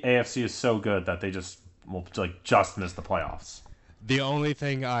think the AFC is so good that they just will just miss the playoffs. The only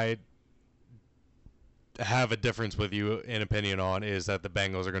thing I have a difference with you in opinion on is that the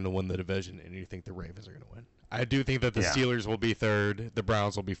Bengals are going to win the division, and you think the Ravens are going to win. I do think that the Steelers will be third, the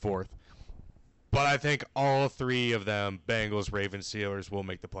Browns will be fourth. But I think all 3 of them, Bengals, Ravens, Steelers, will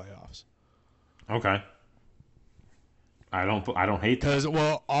make the playoffs. Okay. I don't hate that. Because,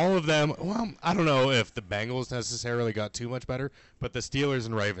 all of them, I don't know if the Bengals necessarily got too much better, but the Steelers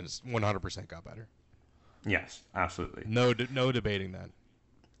and Ravens 100% got better. Yes, absolutely. No debating that.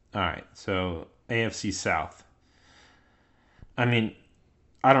 All right, so AFC South. I mean,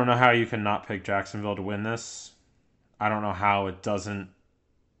 I don't know how you can not pick Jacksonville to win this. I don't know how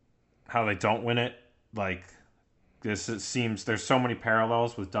they don't win it. Like, this, it seems there's so many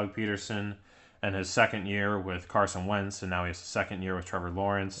parallels with Doug Peterson and his second year with Carson Wentz, and now he has a second year with Trevor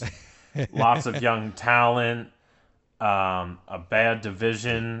Lawrence. Lots of young talent, a bad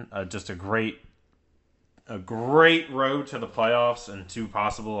division, just a great road to the playoffs and to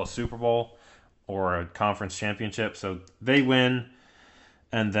possible a Super Bowl or a conference championship. So they win,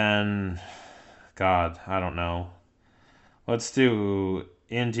 and then, God, I don't know. Let's do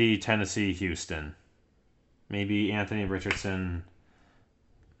Indy, Tennessee, Houston. Maybe Anthony Richardson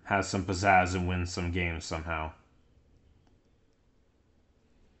has some pizzazz and wins some games somehow.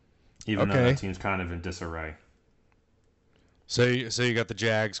 Even though that team's kind of in disarray. So you got the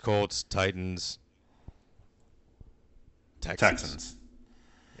Jags, Colts, Titans, Texans.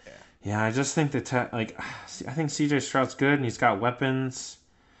 Yeah, I just think I think CJ Stroud's good and he's got weapons.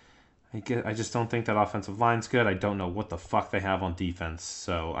 I just don't think that offensive line's good. I don't know what the fuck they have on defense.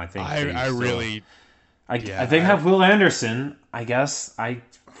 So I think they have Will Anderson. I guess I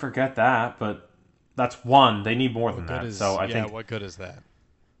forget that, but that's one. They need more than that. I think what good is that?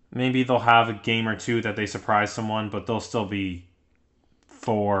 Maybe they'll have a game or two that they surprise someone, but they'll still be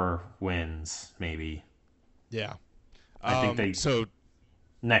 4 wins, maybe. Yeah. I think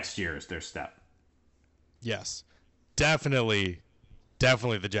next year is their step. Yes. Definitely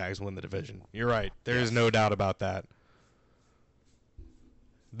the Jags win the division. You're right. There is no doubt about that.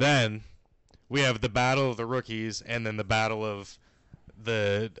 Then we have the battle of the rookies and then the battle of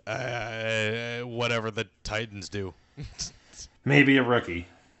the whatever the Titans do. Maybe a rookie.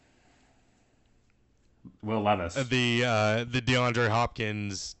 Will Levis. The DeAndre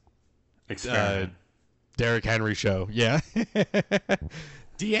Hopkins experiment. Derrick Henry show. Yeah. DH.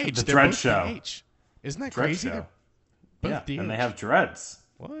 The Dread Show. DH. Isn't that Dread crazy? Show. Yeah, and they have dreads.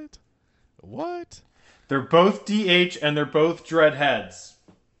 What? They're both DH and they're both dreadheads.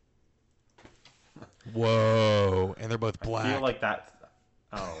 Whoa. And they're both black. I feel like that.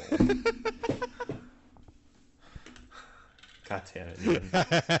 Oh. God damn it, Ian.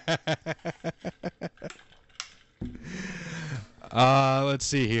 Let's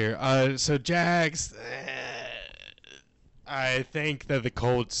see here. So Jags. I think that the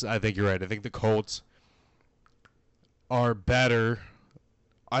Colts. I think you're right. I think the Colts are better.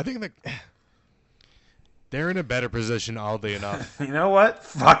 I think that they're in a better position, oddly enough. You know what?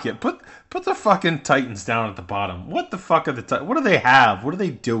 Fuck it. Put the fucking Titans down at the bottom. What the fuck are the Titans? What do they have? What are they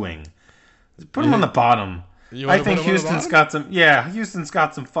doing? Put them on the bottom. I think Houston's got some. Yeah, Houston's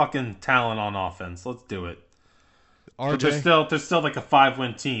got some fucking talent on offense. Let's do it. RJ? But they're still like a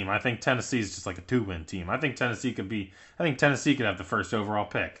 5-win team. I think Tennessee's just like a 2-win team. I think Tennessee could have the first overall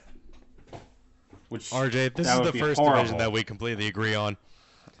pick. Which RJ, this is the first division that we completely agree on.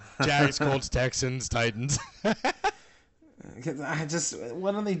 Jags, Colts, Texans, Titans.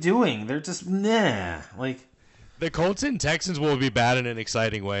 What are they doing? They're just nah. Like the Colts and Texans will be bad in an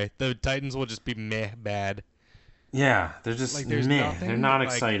exciting way. The Titans will just be meh bad. Yeah, they're just like meh. They're not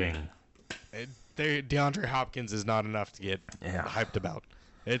exciting. DeAndre Hopkins is not enough to get hyped about.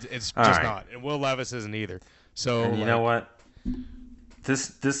 It's just right. not, and Will Levis isn't either. So and you know what?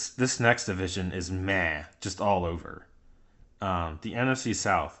 This next division is meh, just all over. The NFC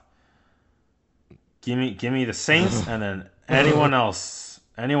South. Give me the Saints, and then anyone else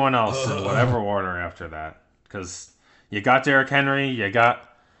in whatever order after that. Because you got Derrick Henry, you got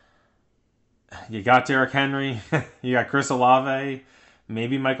Derrick Henry, you got Chris Olave.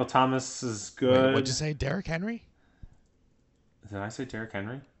 Maybe Michael Thomas is good. Wait, what'd you say, Derrick Henry? Did I say Derrick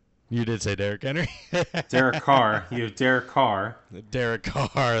Henry? You did say Derrick Henry. Derek Carr. You have Derek Carr. Derek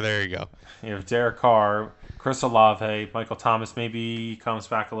Carr. There you go. You have Derek Carr, Chris Olave, Michael Thomas maybe comes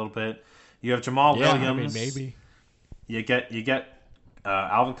back a little bit. You have Jamal Williams. I mean, maybe. You get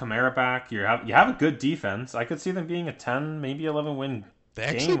Alvin Kamara back. You have a good defense. I could see them being a 10, maybe 11 win. They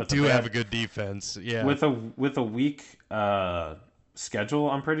actually do have a good defense. Yeah. With a weak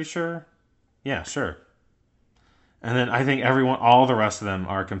schedule, I'm pretty sure. Yeah, sure. And then I think all the rest of them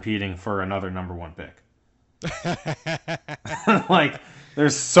are competing for another number 1 pick. Like, they're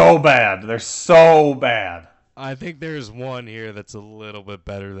so bad. They're so bad. I think there's one here that's a little bit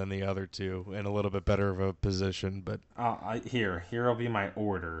better than the other two and a little bit better of a position. But here will be my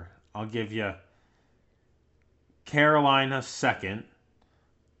order. I'll give you Carolina second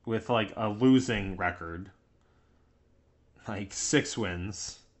with like a losing record, like 6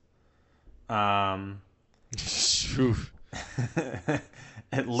 wins.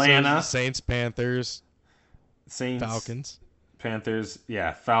 Atlanta, Saints, Panthers, Falcons. Panthers,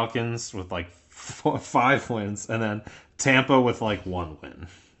 yeah, Falcons with like 5 wins, and then Tampa with like 1 win.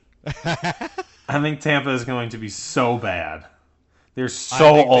 I think Tampa is going to be so bad. They're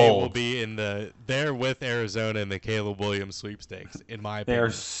so old. They will be they're with Arizona in the Caleb Williams sweepstakes, in my opinion.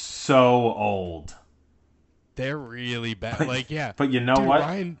 They're so old. They're really bad. But you know what?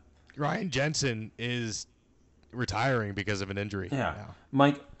 Ryan Jensen is retiring because of an injury. Yeah. Now.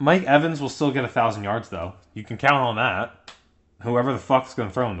 Mike Evans will still get 1,000 yards, though. You can count on that. Whoever the fuck's going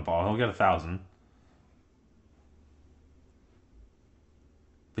to throw him the ball, he'll get 1,000.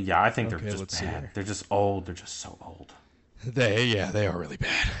 But yeah, I think they're just bad. They're just old. They're just so old. They are really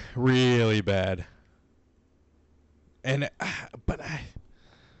bad. Really bad. And,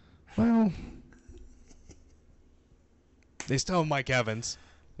 they still have Mike Evans.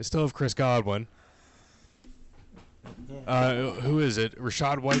 They still have Chris Godwin. Who is it?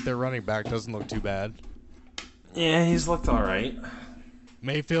 Rashad White, their running back, doesn't look too bad. Yeah, he's looked all right.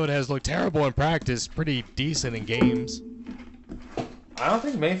 Mayfield has looked terrible in practice, pretty decent in games. I don't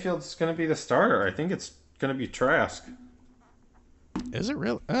think Mayfield's going to be the starter. I think it's going to be Trask. Is it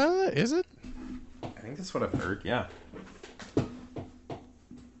really? Is it? I think that's what I've heard, yeah.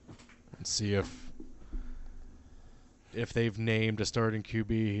 Let's see if they've named a starting QB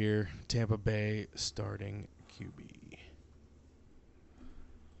here. Tampa Bay starting QB.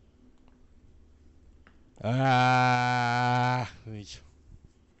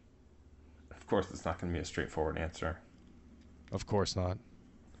 Of course, it's not going to be a straightforward answer. Of course not.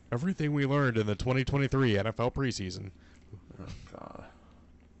 Everything we learned in the 2023 NFL preseason. Oh, God.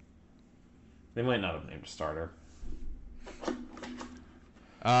 They might not have named a starter.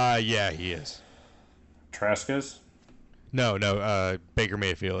 Yeah, he is. Trask is? No, Baker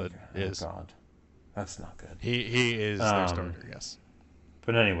Mayfield is. Oh, God. That's not good. He is their starter, yes.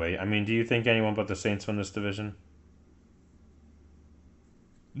 But anyway, I mean, do you think anyone but the Saints win this division?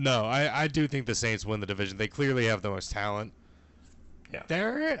 No, I do think the Saints win the division. They clearly have the most talent. Yeah.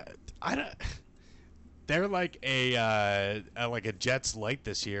 They're like a Jets light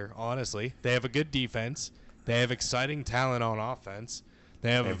this year, honestly. They have a good defense. They have exciting talent on offense.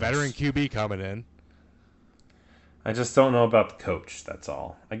 They have a veteran QB coming in. I just don't know about the coach, that's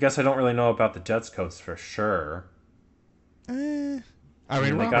all. I guess I don't really know about the Jets coach for sure. I mean,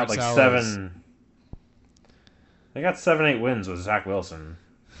 they Robert got like Saleh's- 7. They got 7-8 wins with Zach Wilson.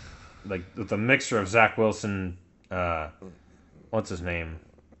 Like with a mixture of Zach Wilson, what's his name,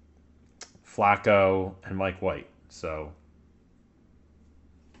 Flacco, and Mike White. So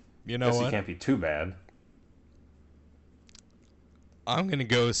You know guess what? he can't be too bad. I'm gonna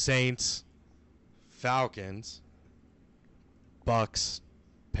go Saints, Falcons, Bucks,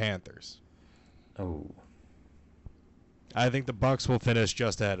 Panthers. Oh, I think the Bucks will finish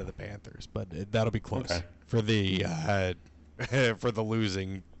just ahead of the Panthers, but that'll be close Okay. for the for the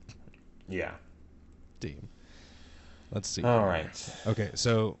losing yeah. team. Let's see. All right. Okay,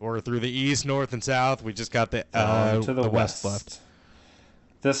 so we're through the East, North, and South. We just got the To the West left.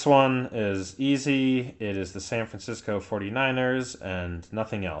 This one is easy. It is the San Francisco 49ers and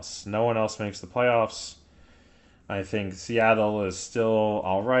nothing else. No one else makes the playoffs. I think Seattle is still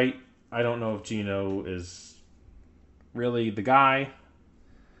all right. I don't know if Geno is really the guy.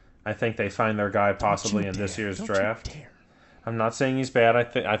 I think they find their guy possibly in this year's draft. I'm not saying he's bad.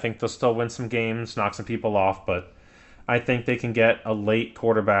 I think they'll still win some games, knock some people off, but I think they can get a late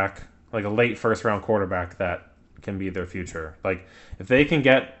quarterback, like a late first-round quarterback that can be their future. Like, if they can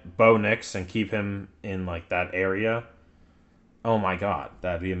get Bo Nix and keep him in, like, that area, oh my God,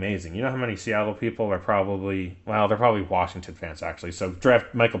 that'd be amazing. You know how many Seattle people are probably, well, they're probably Washington fans, actually, so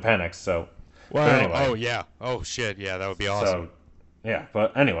draft Michael Penix, so. Well, but anyway. oh, yeah. Oh, shit, yeah, that would be awesome. So, yeah,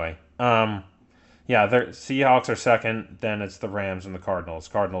 but anyway, yeah, Seahawks are second, then it's the Rams and the Cardinals.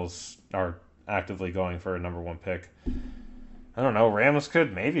 Cardinals are actively going for a number 1 pick. I don't know, Rams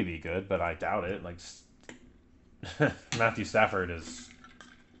could maybe be good, but I doubt it. Like, Matthew Stafford is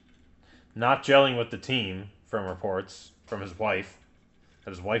not gelling with the team from reports from his wife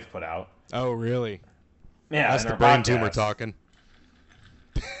that his wife put out. Oh, really? Yeah, That's in the her brain podcast. tumor talking.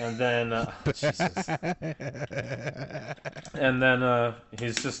 And then, Jesus. And then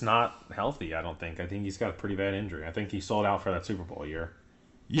he's just not healthy, I don't think. I think he's got a pretty bad injury. I think he sold out for that Super Bowl year.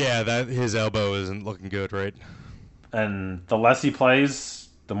 Yeah, that his elbow isn't looking good, right? And the less he plays,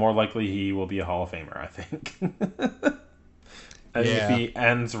 the more likely he will be a Hall of Famer, I think. I think if he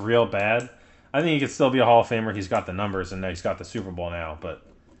ends real bad, I think he could still be a Hall of Famer. He's got the numbers, and he's got the Super Bowl now. But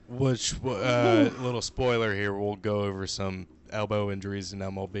Which, little spoiler here, we'll go over some elbow injuries in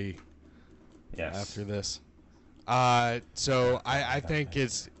MLB yes, after this. So I think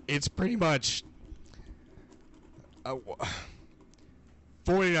it's pretty much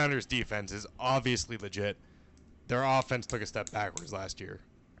 49ers defense is obviously legit. Their offense took a step backwards last year.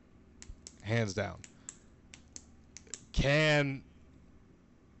 Hands down. Can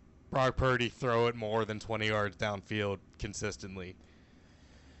Brock Purdy throw it more than 20 yards downfield consistently?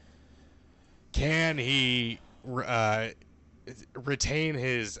 Can he retain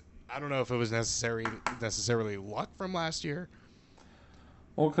his, I don't know if it was necessarily luck from last year,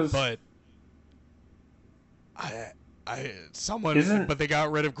 well, because but but they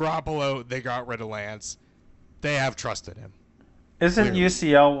got rid of Garoppolo, they got rid of Lance. They have trust in him. isn't clearly.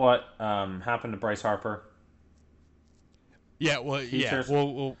 UCL what happened to Bryce Harper? Yeah, well, Features? yeah.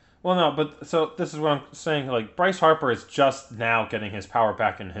 Well, Well, no, but so this is what I'm saying. Like, Bryce Harper is just now getting his power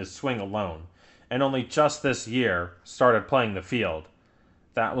back in his swing alone, and only just this year started playing the field.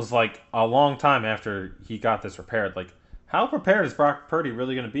 That was like a long time after he got this repaired. Like, how prepared is Brock Purdy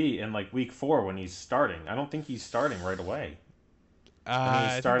really going to be in like week 4 when he's starting? I don't think he's starting right away.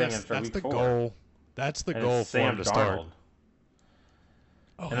 I starting think after that's week the 4. goal. That's the And goal it's for him Sam to start. Darnold.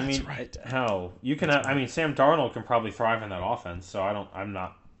 Oh, And I that's mean, right. hell, you can. I mean, Sam Darnold can probably thrive in that offense. So I'm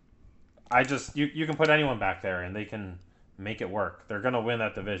not. I just you can put anyone back there and they can make it work. They're gonna win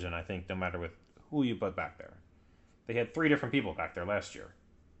that division, I think, no matter with who you put back there. They had 3 different people back there last year.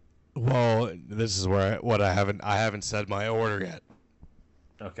 Well, this is where I haven't said my order yet.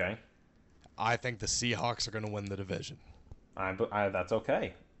 Okay, I think the Seahawks are going to win the division. that's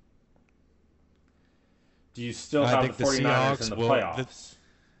okay. Do you still I have think the the 49ers Seahawks in the will- playoffs?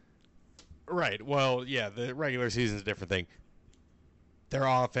 Right. Well, yeah, the regular season is a different thing. Their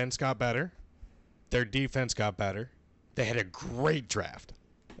offense got better. Their defense got better. They had a great draft.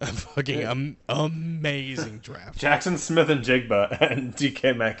 A fucking amazing draft. Jackson Smith and Jigba and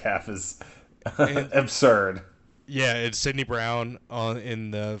DK Metcalf is absurd. Yeah, it's Sidney Brown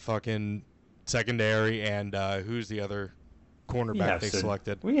in the fucking secondary, and who's the other cornerback they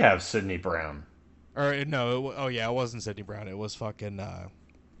selected? We have Sidney Brown. Or no, it wasn't Sidney Brown. It was fucking.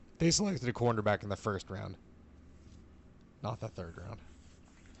 They selected a cornerback in the first round, not the third round.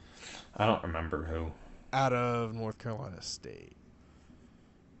 I don't remember who. Out of North Carolina State.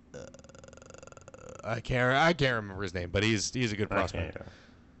 I can't remember his name, but he's a good prospect.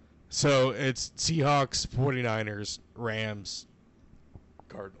 So it's Seahawks, 49ers, Rams,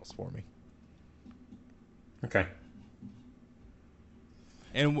 Cardinals for me. Okay.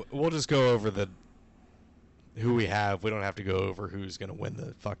 And we'll just go over who we have. We don't have to go over who's going to win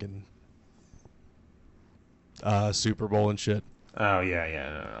the fucking Super Bowl and shit. Oh,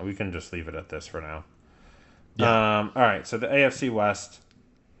 yeah. No. We can just leave it at this for now. Yeah. All right, so the AFC West.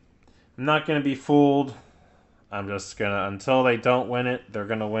 I'm not going to be fooled. I'm just going to, until they don't win it, they're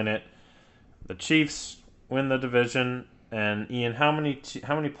going to win it. The Chiefs win the division. And Ian, how many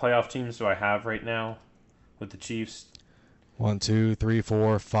playoff teams do I have right now with the Chiefs? 1, 2, 3,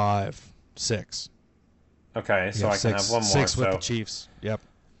 4, 5, 6. Okay, so I can have one more. 6 with so the Chiefs. Yep.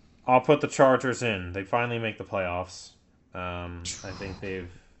 I'll put the Chargers in. They finally make the playoffs. I think they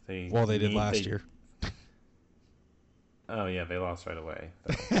did last year. Oh yeah, they lost right away.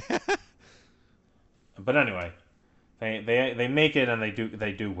 But anyway, they make it and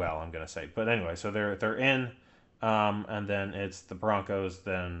they do well. I'm gonna say. But anyway, so they're in, and then it's the Broncos,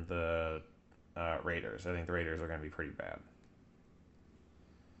 then the Raiders. I think the Raiders are gonna be pretty bad.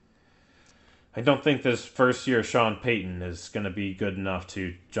 I don't think this first year Sean Payton is going to be good enough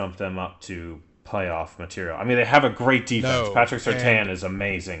to jump them up to playoff material. I mean, they have a great defense. No, Patrick Surtain is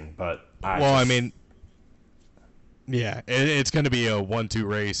amazing, but it's going to be a 1-2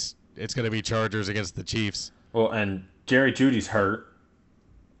 race. It's going to be Chargers against the Chiefs. Well, and Jerry Jeudy's hurt.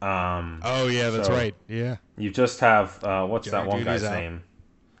 Oh yeah, that's right. Yeah. You just have what's Jerry that one Jeudy's guy's out. name?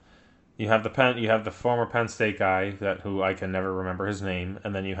 You have the former Penn State guy who I can never remember his name,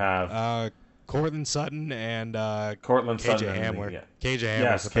 and then you have Cortland Sutton and Cortland KJ Sutton. Hamler. Yeah. KJ Hamler.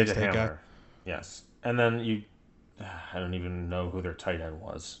 Yes, the Penn KJ State Hamler. guy. Yes. And then I don't even know who their tight end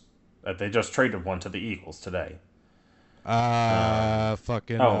was. They just traded one to the Eagles today. Noah.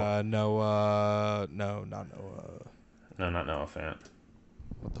 No, not Noah. No, not Noah Fant.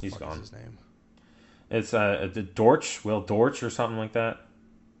 What the He's fuck gone. is his name? It's Dortch, Will Dortch or something like that.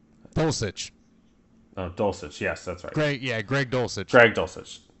 Dulcich. Oh, Dulcich. Yes, that's right. Greg Dulcich. Greg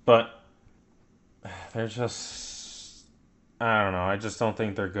Dulcich. But they're just, I don't know. I just don't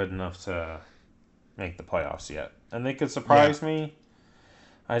think they're good enough to make the playoffs yet. And they could surprise me.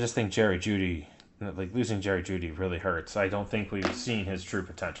 I just think losing Jerry Jeudy really hurts. I don't think we've seen his true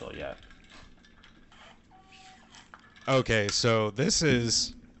potential yet. Okay, so this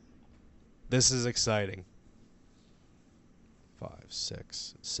is exciting. 5,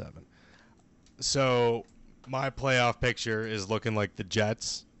 6, 7. So my playoff picture is looking like the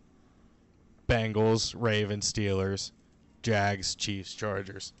Jets, Bengals, Ravens, Steelers, Jags, Chiefs,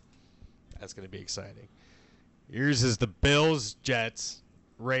 Chargers. That's going to be exciting. Yours is the Bills, Jets,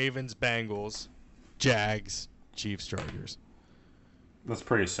 Ravens, Bengals, Jags, Chiefs, Chargers. That's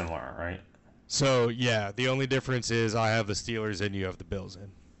pretty similar, right? So, yeah, the only difference is I have the Steelers and you have the Bills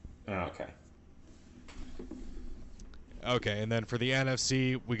in. Oh, okay. Okay, and then for the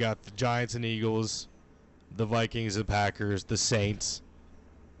NFC, we got the Giants and Eagles, the Vikings and Packers, the Saints,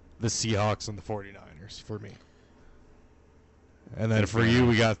 the Seahawks, and the 49ers for me. And then for you,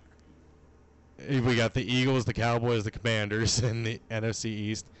 we got the Eagles, the Cowboys, the Commanders in the NFC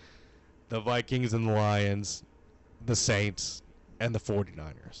East, the Vikings and the Lions, the Saints, and the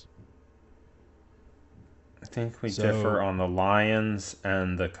 49ers. I think we differ on the Lions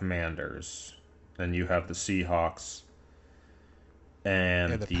and the Commanders. Then you have the Seahawks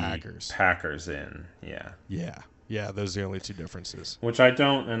and the Packers in. Yeah, those are the only two differences. Which I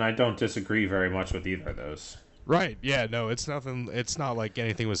don't disagree very much with either of those. Right, yeah, no, it's nothing. It's not like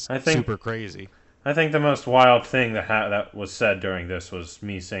anything was super crazy. I think the most wild thing that was said during this was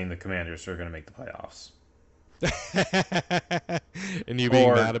me saying the Commanders are going to make the playoffs. And you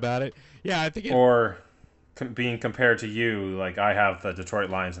being mad about it? Yeah, I think being compared to you, like I have the Detroit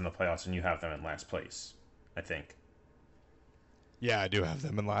Lions in the playoffs and you have them in last place, I think. Yeah, I do have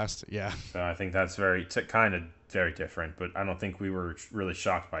them in last, yeah. So I think that's kind of very different, but I don't think we were really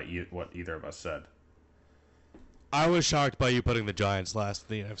shocked by what either of us said. I was shocked by you putting the Giants last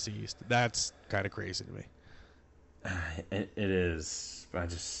in the NFC East. That's kind of crazy to me. It is. I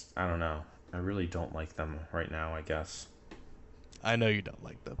don't know. I really don't like them right now, I guess. I know you don't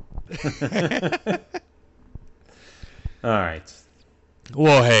like them. All right.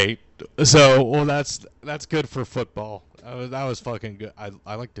 Well, hey. That's good for football. That was fucking good.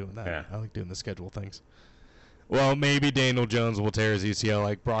 I like doing that. Yeah. I like doing the schedule things. Well, maybe Daniel Jones will tear his UCL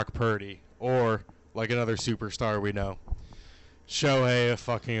like Brock Purdy, or like another superstar we know, Shohei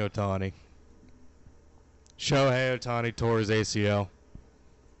fucking Ohtani. Shohei Ohtani tore his ACL.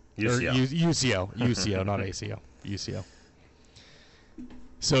 UCL, not ACL. UCL.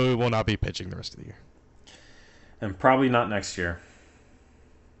 So he will not be pitching the rest of the year. And probably not next year.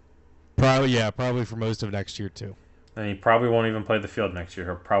 Probably for most of next year too. And he probably won't even play the field next year.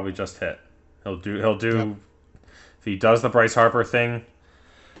 He'll probably just hit. He'll do. Yep. If he does the Bryce Harper thing.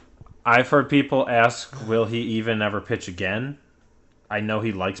 I've heard people ask, will he even ever pitch again? I know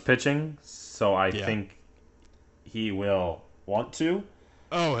he likes pitching, so I think he will want to.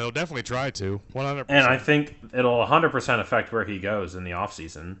 Oh, he'll definitely try to. 100%. And I think it'll 100% affect where he goes in the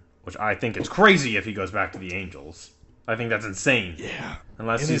offseason, which I think is crazy if he goes back to the Angels. I think that's insane. Yeah.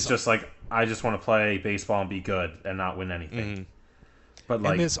 Unless he's just like, I just want to play baseball and be good and not win anything. Mm-hmm. But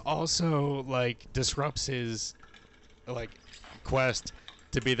like, and this also disrupts his quest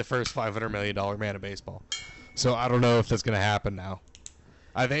to be the first $500 million man of baseball. So I don't know if that's going to happen now.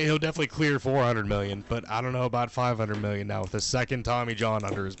 I think he'll definitely clear $400 million, but I don't know about $500 million now with the second Tommy John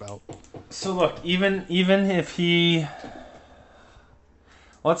under his belt. So look, even if he,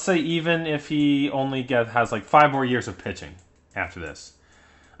 let's say even if he only has 5 more years of pitching after this,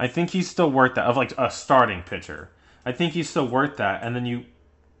 I think he's still worth that, of a starting pitcher. I think he's still worth that, and then you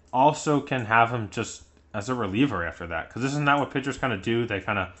also can have him just as a reliever after that, because isn't that what pitchers kind of do? They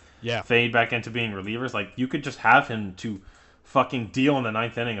kind of fade back into being relievers. You could just have him to fucking deal in the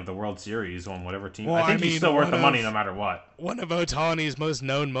 9th inning of the World Series on whatever team. Well, I think he's still worth the money no matter what. One of Ohtani's most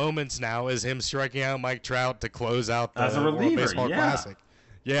known moments now is him striking out Mike Trout to close out the as a reliever, World Baseball Classic.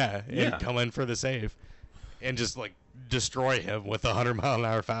 Yeah, and come in for the save, and just destroy him with a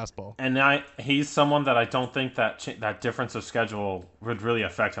 100-mile-an-hour fastball. And he's someone that I don't think that difference of schedule would really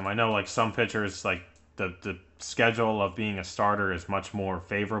affect him. I know some pitchers the schedule of being a starter is much more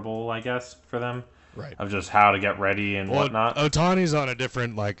favorable, I guess, for them. Right. Of just how to get ready and whatnot. Ohtani's on a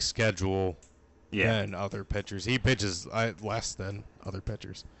different schedule than other pitchers. He pitches less than other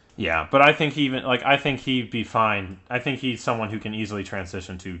pitchers. Yeah, but I think I think he'd be fine. I think he's someone who can easily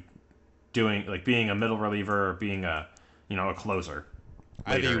transition to doing being a middle reliever or being a closer.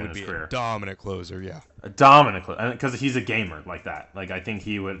 I think he would be a dominant closer. Yeah, a dominant closer, because he's a gamer like that. I think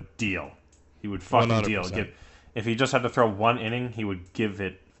he would deal. He would fucking 100%. Deal. If he just had to throw one inning, he'd give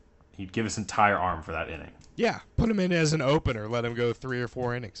his entire arm for that inning. Yeah, put him in as an opener. Let him go 3 or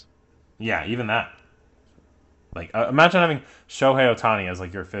 4 innings. Yeah, even that. Imagine having Shohei Ohtani as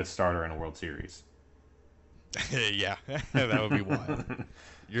your 5th starter in a World Series. Yeah, that would be wild.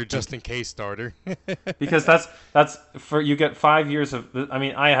 You're just in case starter. Because that's for you get 5 years of. I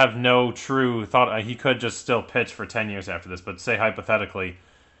mean, I have no true thought. He could just still pitch for 10 years after this, but say hypothetically,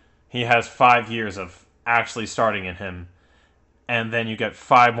 he has 5 years of actually starting in him, and then you get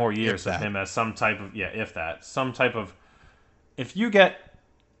 5 more years of him as some type of If you get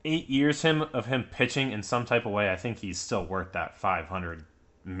 8 years of him pitching in some type of way, I think he's still worth that $500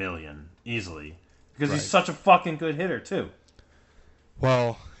 million easily, because he's such a fucking good hitter too.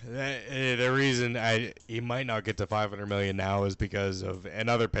 Well, the reason he might not get to $500 million now is because of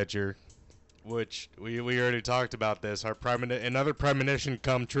another pitcher, which we already talked about this. Another premonition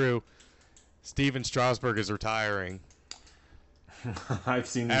come true. Steven Strasburg is retiring. I've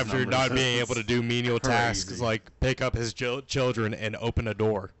seen these after numbers. not being able to do menial tasks like pick up his children and open a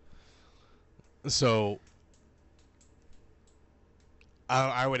door. So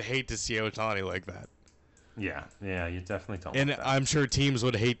I would hate to see Ohtani like that. Yeah, you definitely don't. And want that. I'm sure teams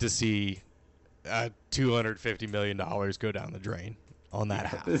would hate to see $250 million go down the drain on that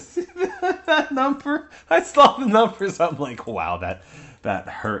half. That number, I saw the numbers. I'm like, wow, that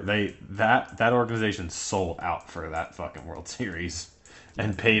hurt. That organization sold out for that fucking World Series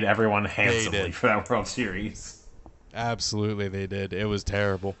and paid everyone handsomely for that World Series. Absolutely, they did. It was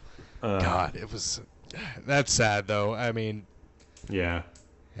terrible. God, it was. That's sad, though. I mean, yeah.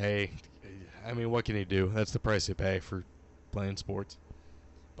 Hey, what can you do? That's the price you pay for playing sports.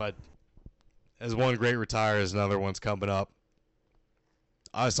 But as one great retires, another one's coming up.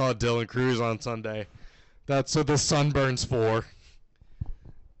 I saw Dylan Cruz on Sunday. That's what the sunburn's for.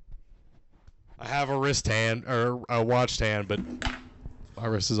 I have a wrist hand, or a watched hand, but my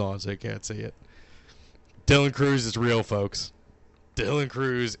wrist is on, so you can't see it. Dylan Cruz is real, folks. Dylan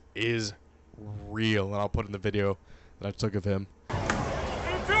Cruz is real, and I'll put in the video that I took of him.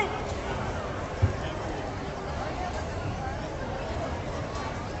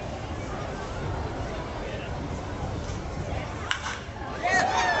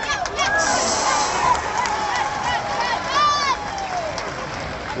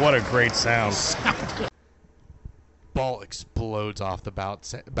 What a great sound. Ball explodes off the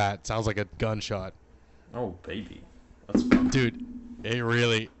bat. Sounds like a gunshot. Oh, baby. That's fun. Dude, it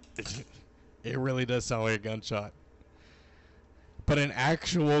really does sound like a gunshot. But an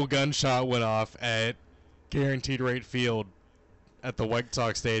actual gunshot went off at Guaranteed Rate Field at the White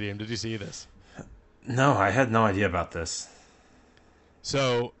Sox Stadium. Did you see this? No, I had no idea about this.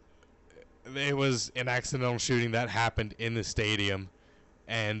 So, it was an accidental shooting that happened in the stadium,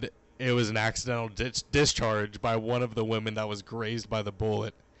 and it was an accidental discharge by one of the women that was grazed by the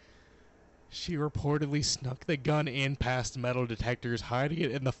bullet. She reportedly snuck the gun in past metal detectors, hiding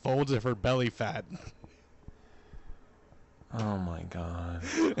it in the folds of her belly fat. Oh my god.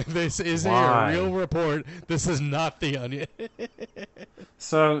 This is a real report. This is not The Onion.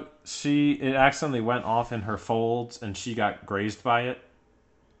 So it accidentally went off in her folds and she got grazed by it?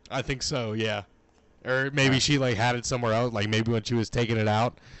 I think so, yeah. Or maybe she like had it somewhere else, like maybe when she was taking it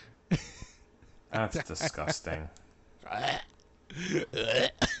out. That's disgusting. Ew.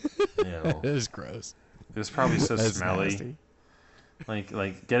 It is gross. It was probably so That's smelly. nasty.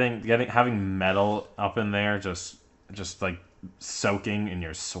 Like having metal up in there just like soaking in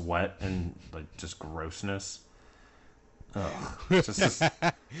your sweat and like just grossness. Ugh. Just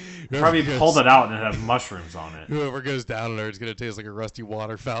probably pulled it out and it had mushrooms on it. Whoever goes down there is gonna taste like a rusty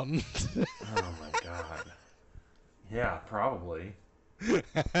water fountain. Oh my god. Yeah, probably.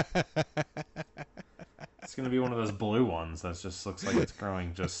 It's gonna be one of those blue ones that just looks like it's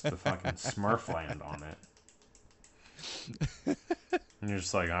growing just the fucking Smurfland on it. And you're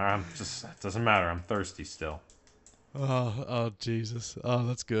just like, it doesn't matter, I'm thirsty still. Oh Jesus. Oh,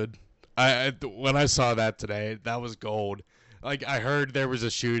 that's good. When I saw that today, that was gold. Like, I heard there was a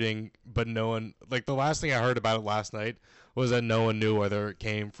shooting, but no one, like, the last thing I heard about it last night was that no one knew whether it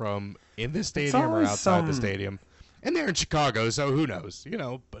came from in the stadium or outside the stadium. And they're in Chicago, so who knows,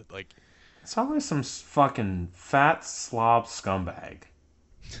 but like, it's always some fucking fat slob scumbag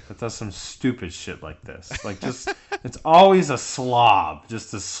that does some stupid shit like this. Like, it's always a slob,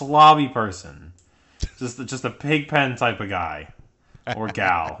 just a slobby person, just a pig pen type of guy or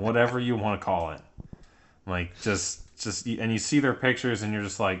gal, whatever you want to call it. Like, and you see their pictures and you're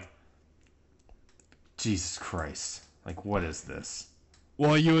just like, Jesus Christ, like, what is this?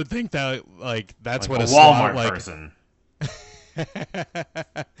 Well, you would think that like that's like what a Walmart person.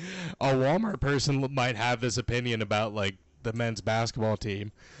 A Walmart person might have this opinion about like the men's basketball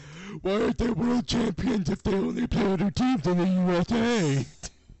team. Why aren't they world champions if they only play on their teams in the USA?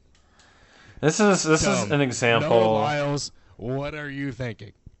 This is an example. No, Miles, what are you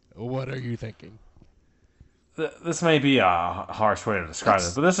thinking? What are you thinking? This may be a harsh way to describe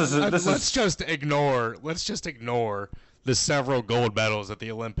it, but let's just ignore the several gold medals at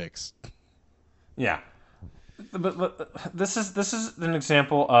the Olympics. Yeah. But this is an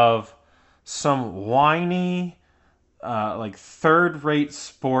example of some whiny, like third-rate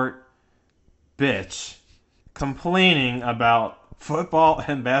sport bitch complaining about football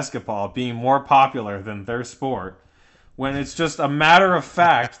and basketball being more popular than their sport, when it's just a matter of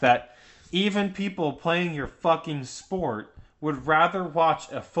fact that even people playing your fucking sport would rather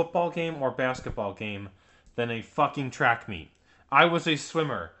watch a football game or basketball game than a fucking track meet. I was a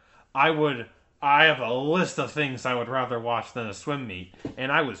swimmer. I have a list of things I would rather watch than a swim meet,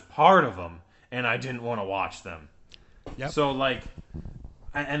 and I was part of them, and I didn't want to watch them. Yep. So, like,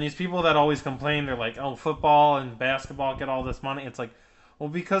 and these people that always complain, they're like, oh, football and basketball get all this money. It's like, well,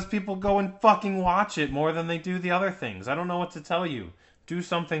 because people go and fucking watch it more than they do the other things. I don't know what to tell you. Do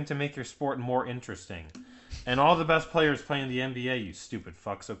something to make your sport more interesting. And all the best players play in the NBA, you stupid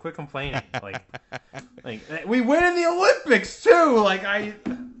fuck. So quit complaining. like we win in the Olympics too. Like I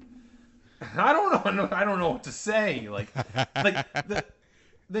don't know what to say. Like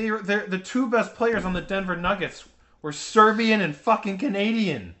the two best players on the Denver Nuggets were Serbian and fucking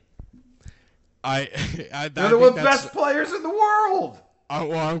Canadian. They're the best players in the world.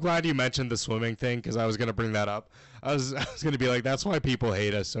 Well, I'm glad you mentioned the swimming thing because I was going to bring that up. I was going to be like, that's why people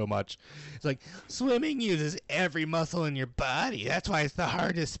hate us so much. It's like, swimming uses every muscle in your body. That's why it's the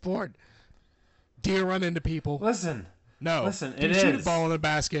hardest sport. Do you run into people? Listen. No. Do you shoot a ball in the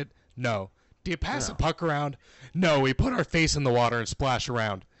basket? No. Do you pass a puck around? No. We put our face in the water and splash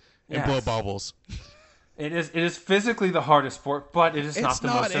around and blow bubbles. It is physically the hardest sport, but it is not the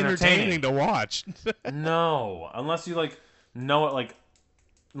most entertaining to watch. No. Unless you, like, know it, like,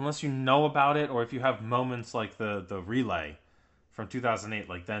 unless you know about it, or if you have moments like the relay from 2008,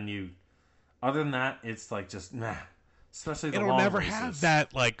 like then you. Other than that, it's like just meh. Especially the long races. It'll never have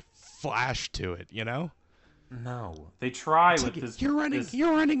that like flash to it, you know. No, they try with this. You're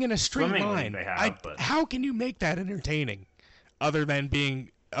running in a straight line. But how can you make that entertaining, other than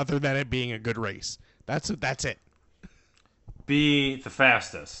it being a good race? That's it. Be the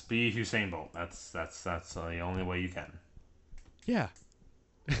fastest. Be Usain Bolt. That's the only way you can. Yeah.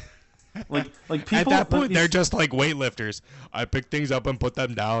 like people at that point they're just like weightlifters. I pick things up and put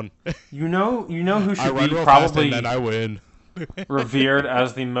them down. You know who should be probably and then I win. revered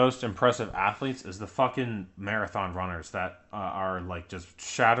as the most impressive athletes is the fucking marathon runners that are like just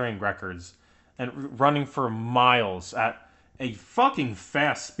shattering records and running for miles at a fucking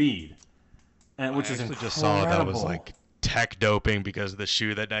fast speed, and which I is actually incredible. just saw that was like tech doping because the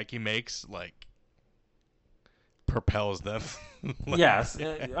shoe that Nike makes like propels them. Like, Yes,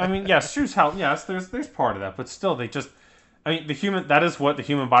 I mean, yes, shoes help. Yes, there's part of that, but still, I mean, that is what the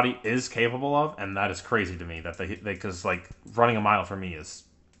human body is capable of, and that is crazy to me that they because like running a mile for me is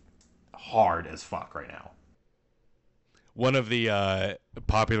hard as fuck right now. one of the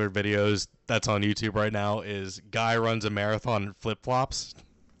popular videos that's on YouTube right now is guy runs a marathon in flip flops.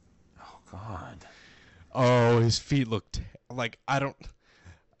 Oh God. Oh, his feet looked like I don't.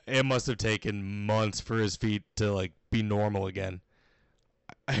 It must have taken months for his feet to like be normal again.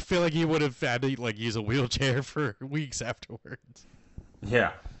 I feel like he would have had to like use a wheelchair for weeks afterwards.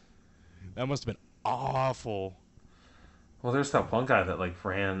 Yeah. That must have been awful. Well, there's that one guy that like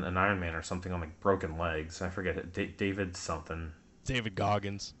ran an Ironman or something on like broken legs. I forget it. David something. David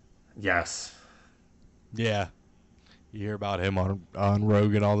Goggins. Yes. Yeah, you hear about him on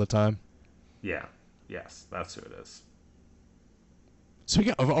Rogan all the time. Yeah. Yes, that's who it is.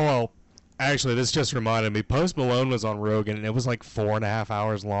 Speaking of, well, actually, this just reminded me. Post Malone was on Rogan, and it was like 4.5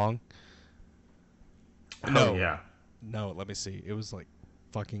 hours long. No, yeah. No, let me see. It was like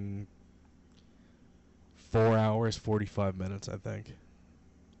fucking 4 hours 45 minutes, I think.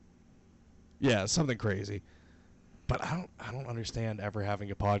 Yeah, something crazy. But I don't understand ever having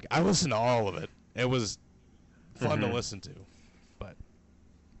a podcast. I listened to all of it. It was fun to listen to. But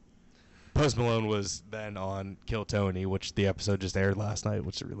Post Malone was then on Kill Tony, which the episode just aired last night,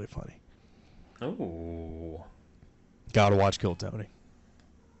 which is really funny. Oh. Gotta watch Kill Tony.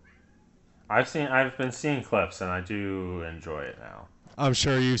 I've been seeing clips and I do enjoy it now. I'm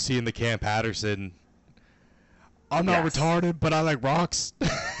sure you've seen the Cam Patterson. I'm not retarded, but I like rocks.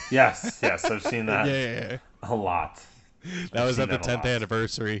 Yes, I've seen that. Yeah. A lot. That was at the 10th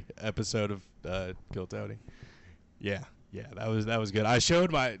anniversary episode of Kill Tony. Yeah, that was good. I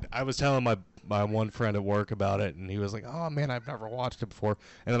was telling my one friend at work about it, and he was like, "Oh man, I've never watched it before."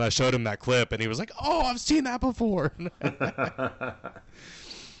 And then I showed him that clip, and he was like, "Oh, I've seen that before."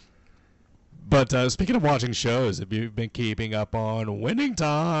 But speaking of watching shows, have you been keeping up on Winning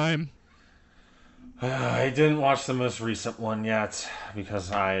Time? I didn't watch the most recent one yet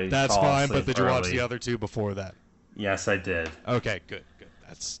because That's fine, but did you watch the other two before that? Yes, I did. Okay, good.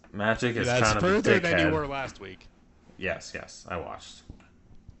 That's Magic is kind of further a than you dickhead. were last week. Yes, I watched.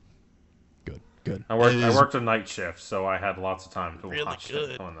 Good. I worked a night shift, so I had lots of time to watch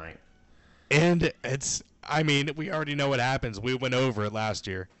it one night. And we already know what happens. We went over it last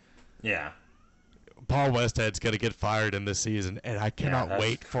year. Yeah. Paul Westhead's going to get fired in this season, and I cannot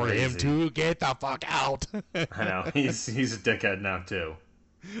wait for him to get the fuck out. I know. He's a dickhead now, too.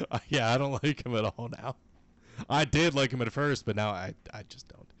 Yeah, I don't like him at all now. I did like him at first, but now I just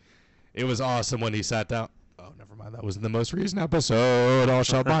don't. It was awesome when he sat down. Oh, never mind. That was in the most recent episode. I'll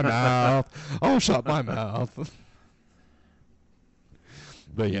shut my mouth. I'll shut my mouth.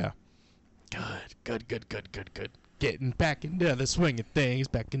 But yeah. Good. Getting back into the swing of things.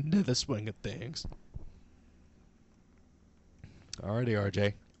 Alrighty,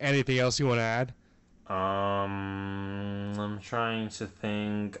 RJ. Anything else you want to add? I'm trying to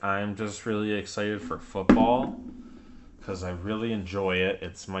think. I'm just really excited for football because I really enjoy it.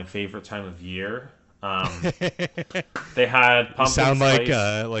 It's my favorite time of year. They had pumpkin sound spice.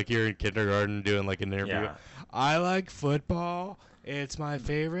 like you're in kindergarten doing like an interview. Yeah. I like football. It's my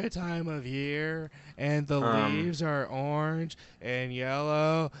favorite time of year, and the leaves are orange and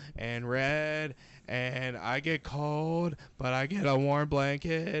yellow and red, and I get cold, but I get a warm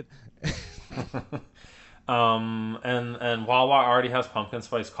blanket. And Wawa already has pumpkin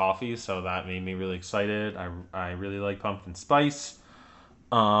spice coffee, so that made me really excited. I really like pumpkin spice.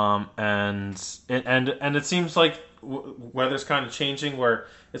 And it seems like weather's kind of changing where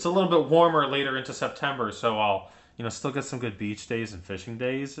it's a little bit warmer later into September, so I'll still get some good beach days and fishing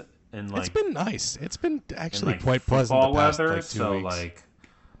days. And It's been nice. It's been actually quite pleasant fall the past weather, 2 so weeks.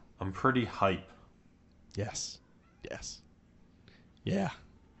 I'm pretty hype. Yes. Yeah.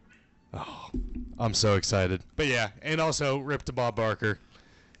 Oh, I'm so excited. But yeah, and also rip to Bob Barker.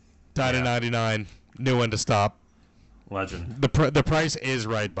 Died at 99. Knew when to stop. Legend. The price is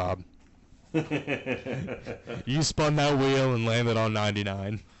right, Bob. You spun that wheel and landed on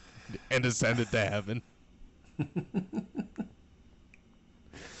 99 and ascended to heaven.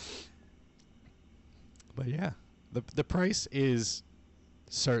 But yeah, the price is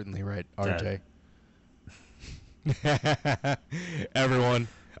certainly right, RJ. Everyone,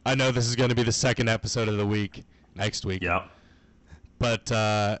 I know this is going to be the second episode of the week next week. Yep. But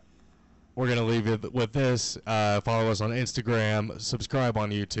we're we're going to leave it with this. Follow us on Instagram. Subscribe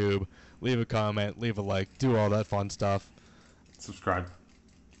on YouTube. Leave a comment. Leave a like. Do all that fun stuff. Subscribe.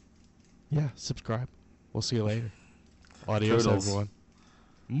 Yeah, subscribe. We'll see you later. Adios, Toodles. everyone.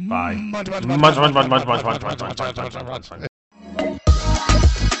 Bye. Munch, munch, Munch, munch, munch, munch, munch, munch, munch, munch, munch, munch, munch, munch.